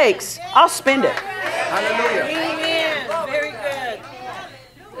that takes, I'll spend it. Hallelujah. Amen. Very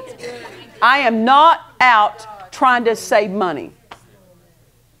good. I am not out trying to save money.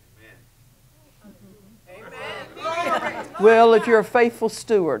 Well, if you're a faithful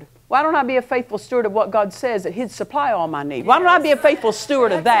steward, why don't I be a faithful steward of what God says, that He'd supply all my needs? Why don't I be a faithful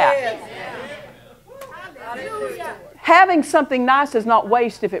steward of that? Having something nice is not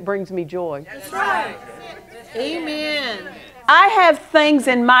waste if it brings me joy. That's right. Amen. I have things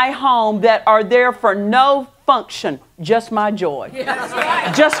in my home that are there for no function, just my joy.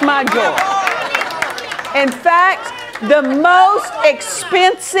 Just my joy. In fact, the most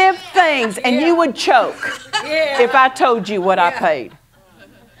expensive things, and you would choke if I told you what I paid.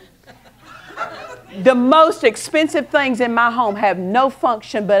 The most expensive things in my home have no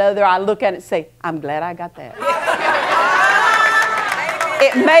function but other. I look at it and say, I'm glad I got that.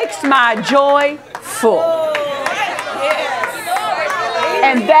 It makes my joy full.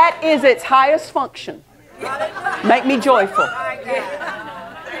 And that is its highest function. Make me joyful.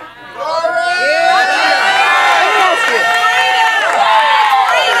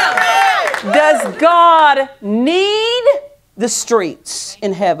 Does God need the streets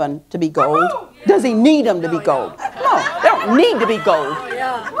in heaven to be gold? Does He need them to be gold? No, they don't need to be gold.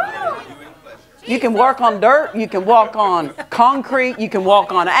 You can walk on dirt, you can walk on concrete, you can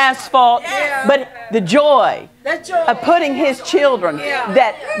walk on asphalt, but the joy of putting His children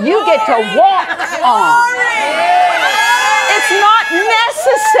that you get to walk on. It's not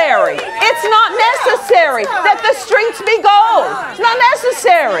necessary. It's not necessary that the streets be gold. It's not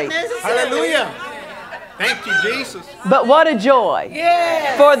necessary. Hallelujah. Thank you, Jesus. But what a joy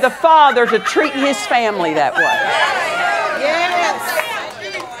for the Father to treat His family that way. Yes.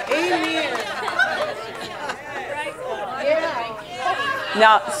 Amen.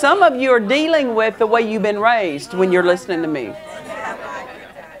 Now, some of you are dealing with the way you've been raised when you're listening to me.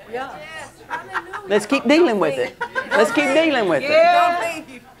 Let's keep dealing with it. Let's keep dealing with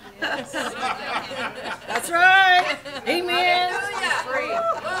it. That's right. Amen.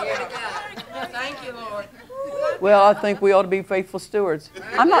 Thank you, Lord. Well, I think we ought to be faithful stewards.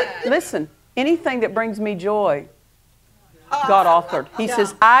 I'm not, listen, anything that brings me joy, God offered. He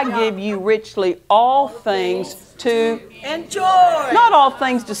says, I give you richly all things to enjoy. Not all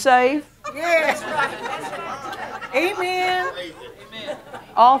things to save. Yes. Amen.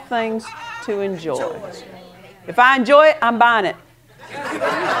 All things to enjoy. If I enjoy it, I'm buying it.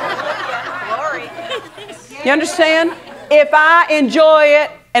 You understand? If I enjoy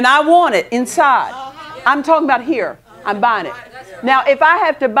it and I want it inside, I'm talking about here, I'm buying it. Now, if I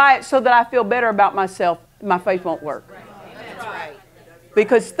have to buy it so that I feel better about myself, my faith won't work.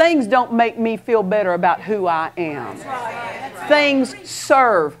 Because things don't make me feel better about who I am. Things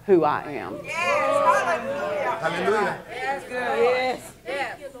serve who I am. Hallelujah. That's good. Yes.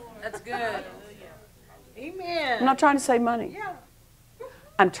 That's good. Amen. I'm not trying to save money.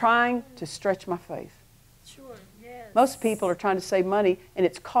 I'm trying to stretch my faith. Sure. Yes. Most people are trying to save money, and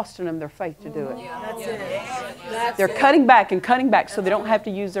it's costing them their faith to do it. That's it. They're cutting back so they don't have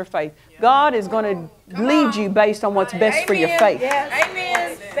to use their faith. God is going to lead you based on what's best for your faith. Yes.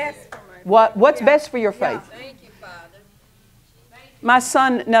 Amen. Best for my What's best for your faith? Thank you, Father. My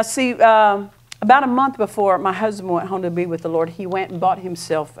son, now see, about a month before my husband went home to be with the Lord, he went and bought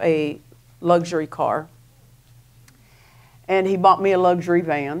himself a luxury car. And he bought me a luxury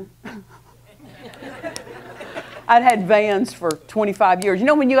van. I'd had vans for 25 years. You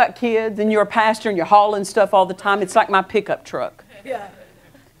know when you got kids and you're a pastor and you're hauling stuff all the time, it's like my pickup truck. Yeah.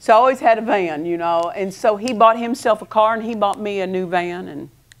 So I always had a van, you know. And so he bought himself a car and he bought me a new van, and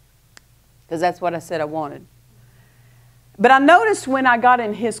because that's what I said I wanted. But I noticed when I got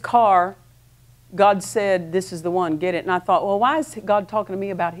in his car, God said, this is the one, get it. And I thought, well, why is God talking to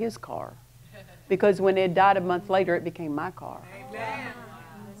me about his car? Because when it died a month later, it became my car. Amen.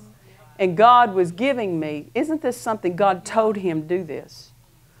 And God was giving me, isn't this something God told him to do this?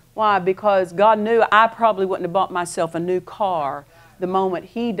 Why? Because God knew I probably wouldn't have bought myself a new car the moment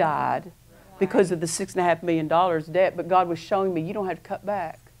he died because of the $6.5 million debt. But God was showing me you don't have to cut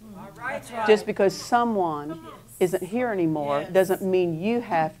back. Just because someone isn't here anymore doesn't mean you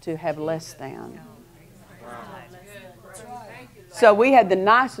have to have less than. So we had the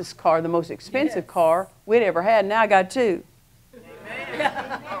nicest car, the most expensive car we'd ever had. Now I got two.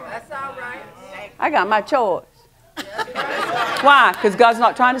 That's all right. I got my choice. Why? Because God's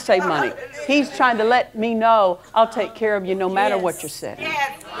not trying to save money. He's trying to let me know I'll take care of you no matter what you're saying.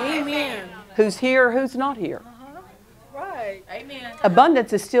 Amen. Who's here, who's not here. Right. right. Amen.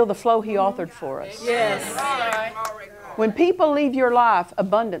 Abundance is still the flow He authored for us. Yes. When people leave your life,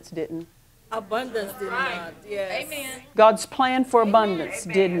 abundance didn't. Abundance did not. Yes. Amen. God's plan for abundance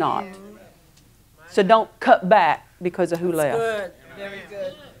did not. So don't cut back because of who left. Good. Very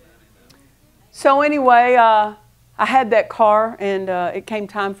good. So anyway, I had that car, and it came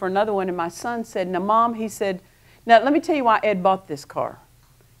time for another one, and my son said, now, Mom, he said, now let me tell you why Ed bought this car.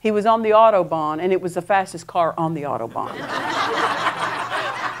 He was on the Autobahn, and it was the fastest car on the Autobahn.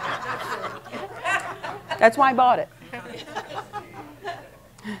 That's why I bought it.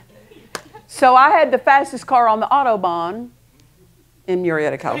 So I had the fastest car on the Autobahn in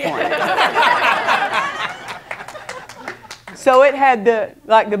Murrieta, California. So it had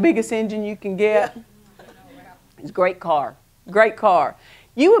the biggest engine you can get. It's a great car. Great car.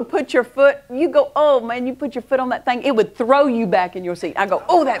 You would put your foot, you go, oh man, you put your foot on that thing, it would throw you back in your seat. I go,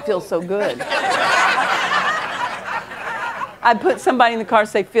 oh, that feels so good. I'd put somebody in the car and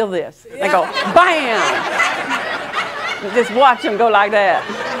say, feel this. They go, bam! Just watch them go like that.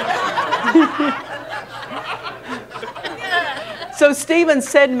 So Stephen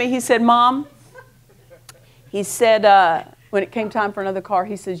said to me, he said, Mom, he said, when it came time for another car,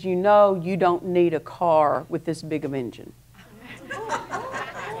 he says, you know you don't need a car with this big of engine.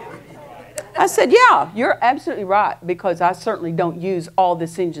 I said, yeah, you're absolutely right, because I certainly don't use all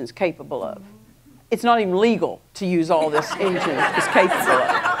this engine's capable of. It's not even legal to use all this engine is capable of.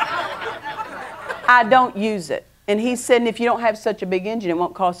 I don't use it. And he said, and if you don't have such a big engine, it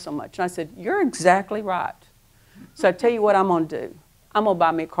won't cost so much. And I said, you're exactly right. So I tell you what I'm going to do. I'm going to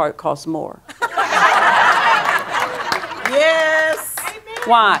buy me a car that costs more. Yes.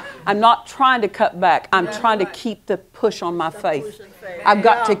 Why? I'm not trying to cut back. I'm trying to keep the push on my faith. I've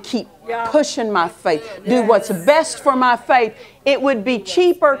got to keep pushing my faith. Do what's best for my faith. It would be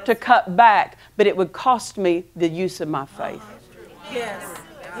cheaper to cut back, but it would cost me the use of my faith. Yes.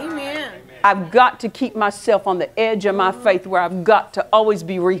 Amen. I've got to keep myself on the edge of my faith where I've got to always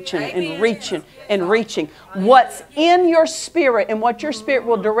be reaching and reaching and reaching. What's in your spirit and what your spirit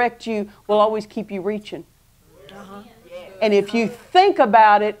will direct you will always keep you reaching. And if you think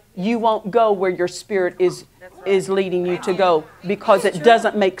about it, you won't go where your spirit is leading you to go, because it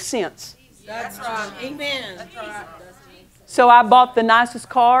doesn't make sense. That's right. Amen. So I bought the nicest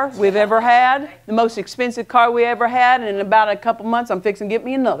car we've ever had, the most expensive car we ever had, and in about a couple months I'm fixing to get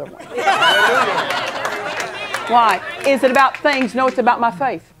me another one. Why? Is it about things? No, it's about my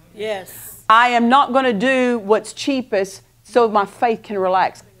faith. Yes. I am not going to do what's cheapest so my faith can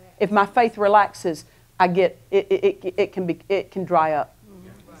relax. If my faith relaxes, I get it can dry up.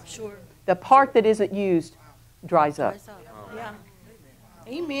 Sure. The part that isn't used dries up. Yeah.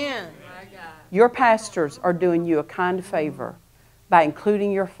 Amen. Your pastors are doing you a kind favor by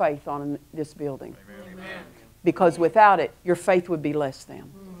including your faith on this building. Amen. Because without it, your faith would be less than.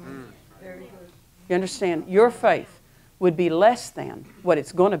 Very good. You understand? Your faith would be less than what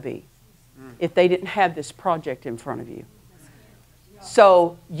it's going to be if they didn't have this project in front of you.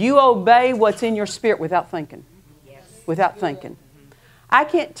 So you obey what's in your spirit without thinking. Without thinking. I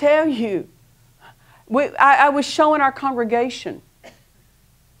can't tell you. I was showing our congregation.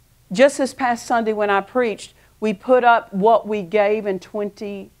 Just this past Sunday when I preached, we put up what we gave in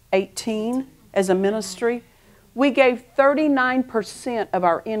 2018 as a ministry. We gave 39% of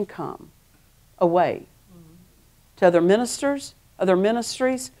our income away to other ministers, other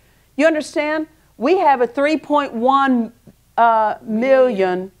ministries. You understand? We have a $3.1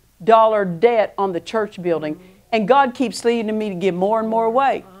 million debt on the church building, and God keeps leading me to give more and more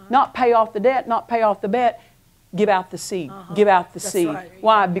away. Not pay off the debt, not pay off the debt. Give out the seed. Give out the seed. Right.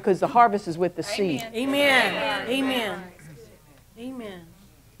 Why? Because the harvest is with the seed. Amen. Amen. Amen.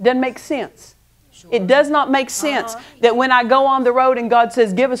 Doesn't make sense. It does not make sense that when I go on the road and God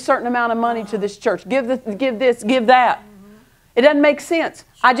says, give a certain amount of money to this church, give this, give that. It doesn't make sense.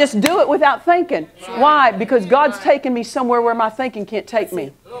 I just do it without thinking. Why? Because God's taken me somewhere where my thinking can't take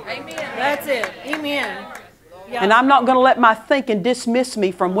me. Amen. That's it. Amen. Yeah. And I'm not going to let my thinking dismiss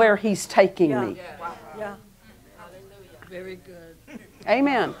me from where He's taking me. Yeah. Very good.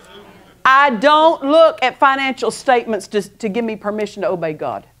 Amen. I don't look at financial statements to give me permission to obey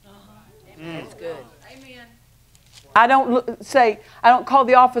God. That's good. Amen. I don't call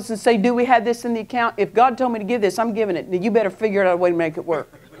the office and say, do we have this in the account? If God told me to give this, I'm giving it. You better figure out a way to make it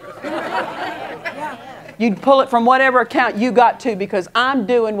work. You pull it from whatever account you got to, because I'm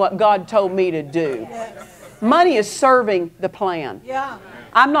doing what God told me to do. Money is serving the plan. Yeah.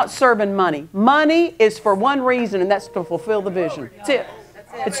 I'm not serving money. Money is for one reason, and that's to fulfill the vision. That's it.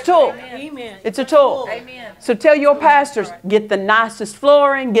 It's a tool. Amen. It's a tool. Amen. So tell your pastors, get the nicest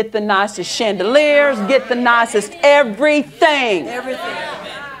flooring, get the nicest chandeliers, get the nicest everything. Everything.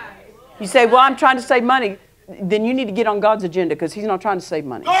 You say, well, I'm trying to save money. Then you need to get on God's agenda because He's not trying to save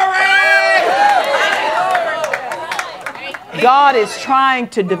money. God is trying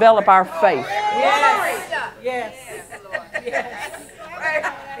to develop our faith. Yes. Yes. Yes.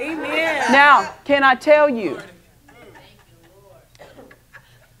 Amen. Now, can I tell you,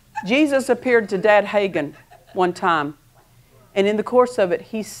 Jesus appeared to Dad Hagin one time, and in the course of it,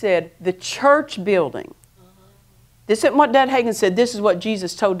 he said, the church building, this isn't what Dad Hagin said, this is what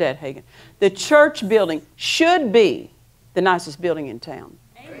Jesus told Dad Hagin. The church building should be the nicest building in town.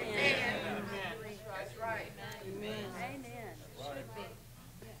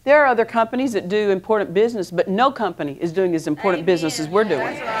 There are other companies that do important business, but no company is doing as important business as we're doing.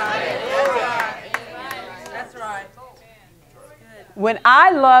 That's right. When I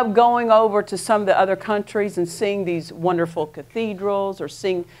love going over to some of the other countries and seeing these wonderful cathedrals or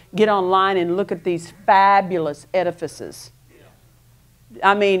get online and look at these fabulous edifices.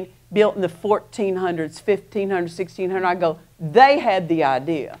 I mean, built in the 1400s, 1500s, 1600s, I go, they had the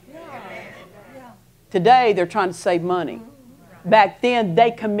idea. Today, they're trying to save money. Back then, they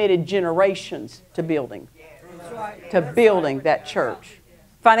committed generations to building that church.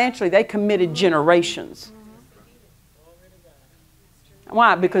 Financially, they committed generations.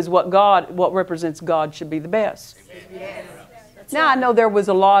 Why? Because what represents God should be the best. Now, I know there was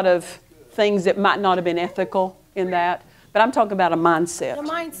a lot of things that might not have been ethical in that, but I'm talking about a mindset. The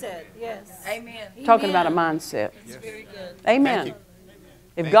mindset, yes. Amen. Talking about a mindset. That's very good. Amen.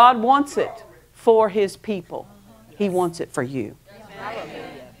 If God wants it for His people, He wants it for you.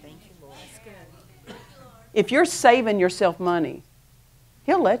 If you're saving yourself money,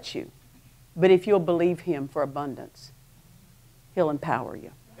 He'll let you. But if you'll believe Him for abundance, He'll empower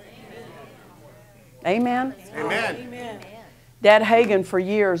you. Amen? Amen. Amen. Dad Hagin, for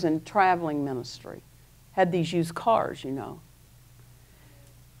years in traveling ministry, had these used cars, you know.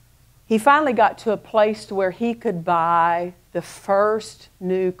 He finally got to a place to where he could buy the first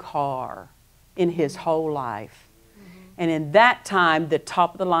new car in his whole life. And in that time, the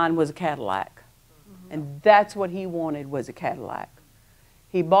top of the line was a Cadillac. And that's what he wanted, was a Cadillac.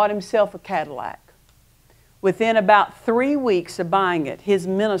 He bought himself a Cadillac. Within about 3 weeks of buying it, his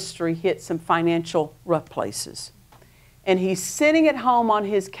ministry hit some financial rough places. And he's sitting at home on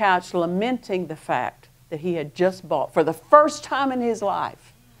his couch lamenting the fact that he had just bought, for the first time in his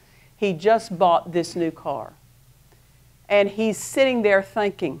life, he just bought this new car. And he's sitting there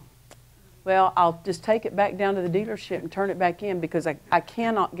thinking, well, I'll just take it back down to the dealership and turn it back in because I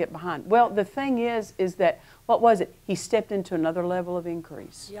cannot get behind. Well, the thing is that, what was it? He stepped into another level of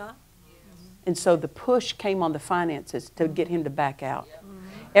increase. Yeah. And so the push came on the finances to get him to back out.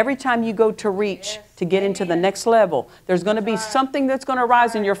 Every time you go to reach to get into the next level, there's going to be something that's going to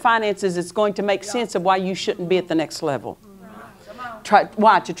arise in your finances that's going to make sense of why you shouldn't be at the next level.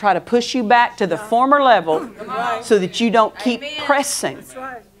 Why? To try to push you back to the former level so that you don't keep pressing. That's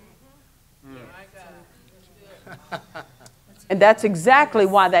right. And that's exactly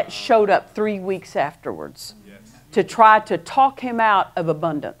why that showed up 3 weeks afterwards. To try to talk him out of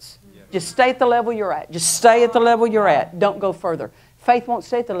abundance. Just stay at the level you're at. Just stay at the level you're at. Don't go further. Faith won't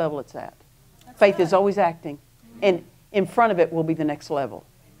stay at the level it's at. Faith is always acting. And in front of it will be the next level.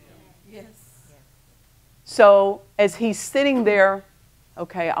 Yes. So as he's sitting there,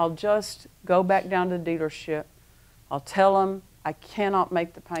 okay, I'll just go back down to the dealership. I'll tell them I cannot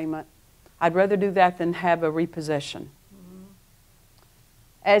make the payment. I'd rather do that than have a repossession.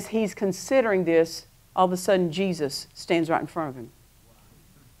 As he's considering this, all of a sudden Jesus stands right in front of him.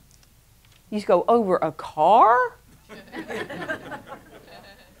 You go, over a car?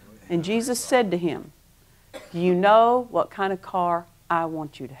 And Jesus said to him, do you know what kind of car I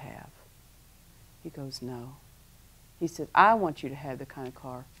want you to have? He goes, no. He said, I want you to have the kind of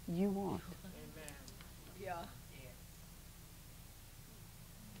car you want. Yeah.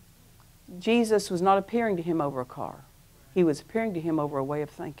 Jesus was not appearing to him over a car. He was appearing to him over a way of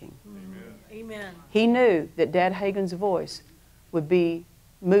thinking. Amen. He knew that Dad Hagin's voice would be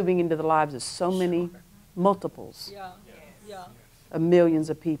moving into the lives of so many multiples Yeah. Yeah. of millions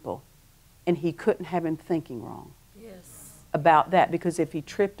of people. And he couldn't have him thinking wrong Yes. about that, because if he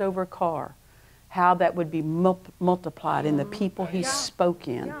tripped over a car, how that would be multiplied in the people he spoke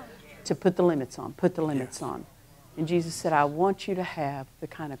in to put the limits on, on. And Jesus said, I want you to have the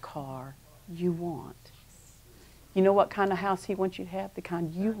kind of car you want. You know what kind of house he wants you to have? The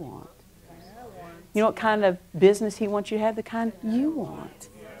kind you want. You know what kind of business he wants you to have? The kind you want.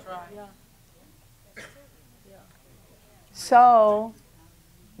 So,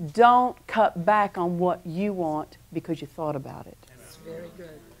 don't cut back on what you want because you thought about it. That's very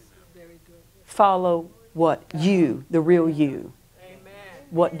good. Very good. Follow what you, the real you.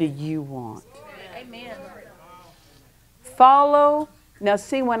 What do you want? Amen. Follow. Now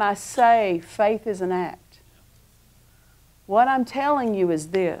see, when I say faith is an act, what I'm telling you is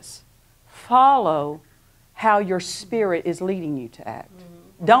this. Follow how your spirit is leading you to act.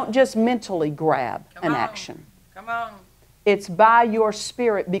 Don't just mentally grab an action. Come on. It's by your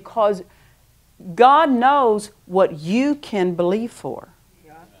spirit, because God knows what you can believe for.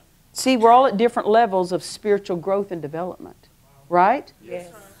 See, we're all at different levels of spiritual growth and development, right?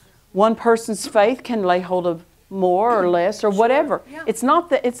 Yes. One person's faith can lay hold of more or less or whatever. Yeah.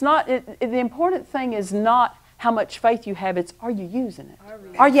 The important thing is not how much faith you have, it's are you using it?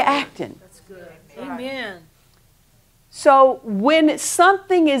 Are you acting? That's good. Amen. So when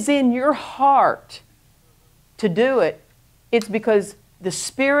something is in your heart to do it, it's because the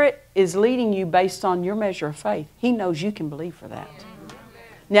Spirit is leading you based on your measure of faith. He knows you can believe for that.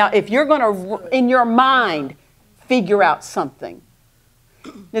 Now, if you're going to, in your mind, figure out something.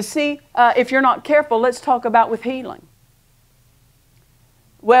 Now, see, if you're not careful, let's talk about with healing.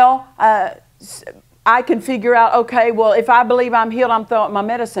 Well, I can figure out, okay, well, if I believe I'm healed, I'm throwing my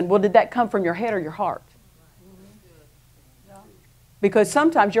medicine. Well, did that come from your head or your heart? Because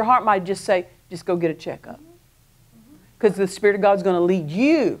sometimes your heart might just say, just go get a checkup. Because the Spirit of God's going to lead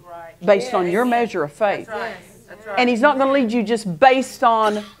you based on your measure of faith. That's right. That's right. And He's not going to lead you just based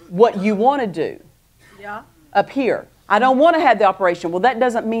on what you want to do up here. I don't want to have the operation. Well, that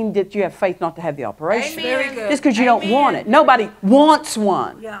doesn't mean that you have faith not to have the operation. Very good. Just because you don't want it. Nobody wants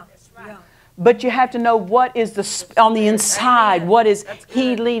one. Yeah. Yeah. But you have to know what is on the inside. What is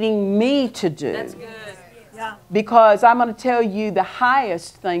He leading me to do? That's good. Yeah. Because I'm going to tell you the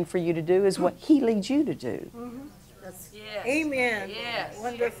highest thing for you to do is what He leads you to do. Yes. Amen. Yes.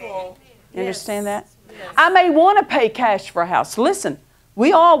 Wonderful. You understand that? Yes. I may want to pay cash for a house. Listen,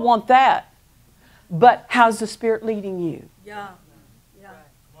 we all want that. But how's the Spirit leading you? Yeah. Yeah.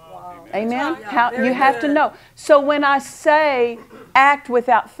 Wow. Amen? Yeah, How, very you have to good. know. So when I say act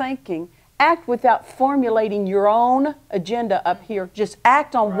without thinking, act without formulating your own agenda up here. Just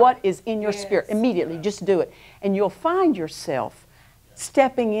act on what is in your spirit. Immediately, just do it. And you'll find yourself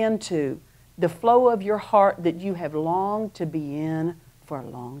stepping into the flow of your heart that you have longed to be in for a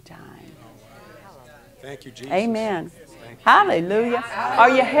long time. Thank you, Jesus. Amen. Hallelujah. Are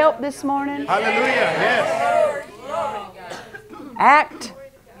you helped this morning? Hallelujah. Yes. Act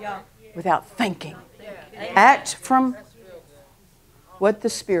without thinking. Act from what the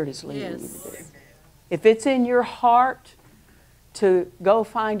Spirit is leading you to do. If it's in your heart to go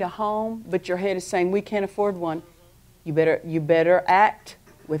find a home, but your head is saying, we can't afford one, you better act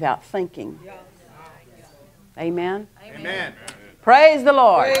without thinking. Amen? Amen. Praise the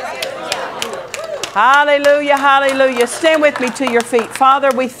Lord. Hallelujah, hallelujah. Stand with me to your feet.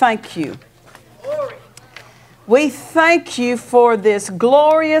 Father, we thank you. We thank you for this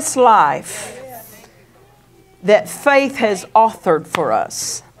glorious life that faith has authored for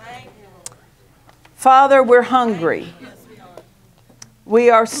us. Father, we're hungry. We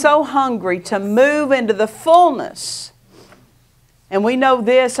are so hungry to move into the fullness. And we know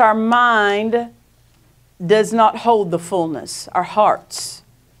this, our mind does not hold the fullness. Our hearts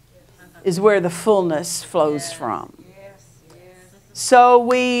is where the fullness flows from. So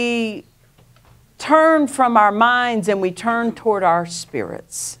we turn from our minds and we turn toward our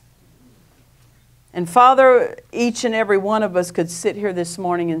spirits. And Father, each and every one of us could sit here this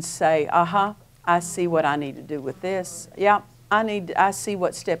morning and say, I see what I need to do with this. Yeah, I see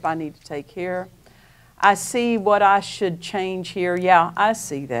what step I need to take here. I see what I should change here. Yeah, I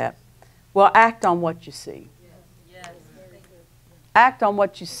see that. Well, act on what you see. Act on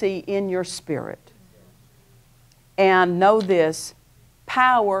what you see in your spirit. And know this,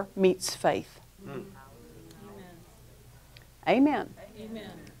 power meets faith. Amen. Amen.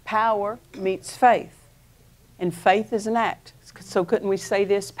 Power meets faith. And faith is an act. So couldn't we say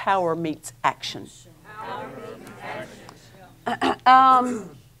this? Power meets action.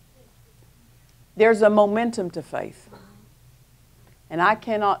 There's a momentum to faith. And I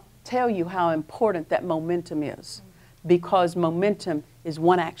cannot tell you how important that momentum is. Because momentum is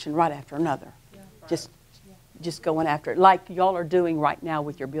one action right after another. Just going after it. Like y'all are doing right now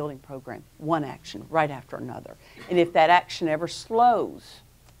with your building program. One action right after another. And if that action ever slows,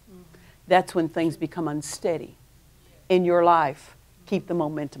 that's when things become unsteady in your life. Keep the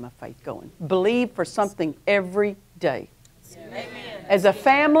momentum of faith going. Believe for something every day. Amen. As a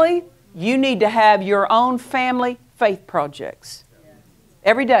family, you need to have your own family faith projects.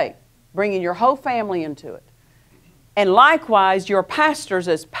 Every day. Bringing your whole family into it. And likewise, your pastors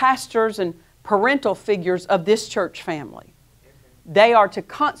as pastors and parental figures of this church family. They are to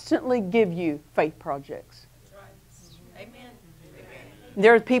constantly give you faith projects.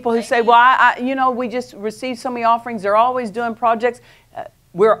 There are people who say, well, we just received so many offerings. They're always doing projects.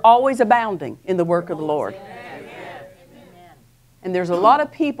 We're always abounding in the work of the Lord. And there's a lot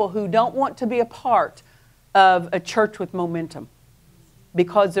of people who don't want to be a part of a church with momentum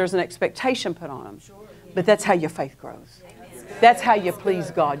because there's an expectation put on them. But that's how your faith grows. That's how you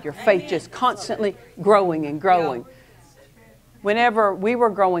please God. Your faith just constantly growing and growing. Whenever we were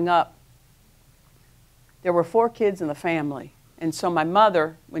growing up, there were 4 kids in the family. And so my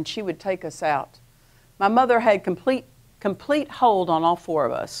mother, when she would take us out, my mother had complete hold on all 4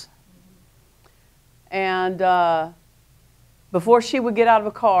 of us. And before she would get out of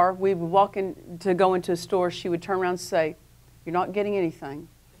a car, we would walk in to go into a store, she would turn around and say, "You're not getting anything.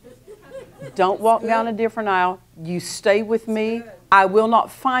 Don't walk down a different aisle. You stay with me. I will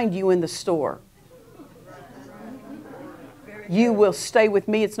not find you in the store. You will stay with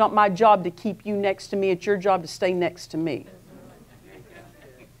me. It's not my job to keep you next to me. It's your job to stay next to me.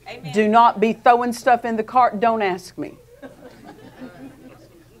 Amen. Do not be throwing stuff in the cart. Don't ask me."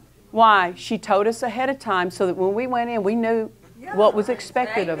 Why? She told us ahead of time so that when we went in, we knew what was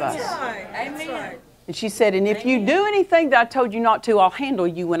expected of us. Amen. And she said, "And if you do anything that I told you not to, I'll handle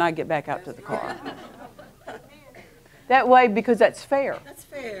you when I get back out to the car." That way, because that's fair. That's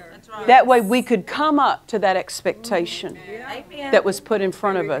fair. That's right. That way we could come up to that expectation that was put in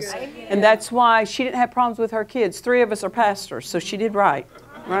front of us. And that's why she didn't have problems with her kids. 3 of us are pastors, so she did right.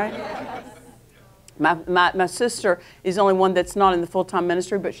 Right? My sister is the only one that's not in the full-time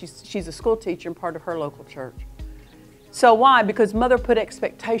ministry, but she's a school teacher and part of her local church. So why? Because Mother put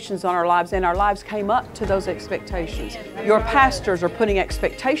expectations on our lives, and our lives came up to those expectations. Your pastors are putting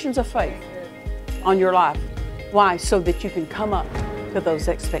expectations of faith on your life. Why? So that you can come up to those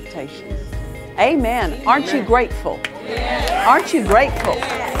expectations. Amen. Aren't you grateful? Aren't you grateful?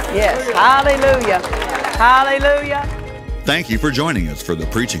 Yes. Hallelujah. Hallelujah. Thank you for joining us for the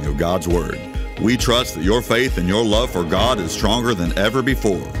preaching of God's Word. We trust that your faith and your love for God is stronger than ever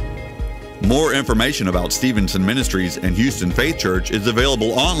before. More information about Stevenson Ministries and Houston Faith Church is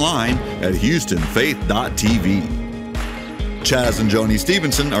available online at houstonfaith.tv. Chaz and Joni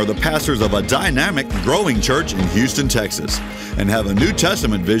Stevenson are the pastors of a dynamic, growing church in Houston, Texas, and have a New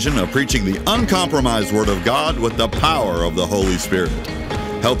Testament vision of preaching the uncompromised Word of God with the power of the Holy Spirit,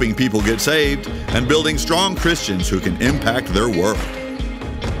 helping people get saved and building strong Christians who can impact their world.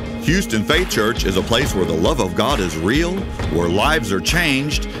 Houston Faith Church is a place where the love of God is real, where lives are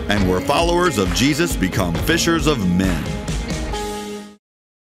changed, and where followers of Jesus become fishers of men.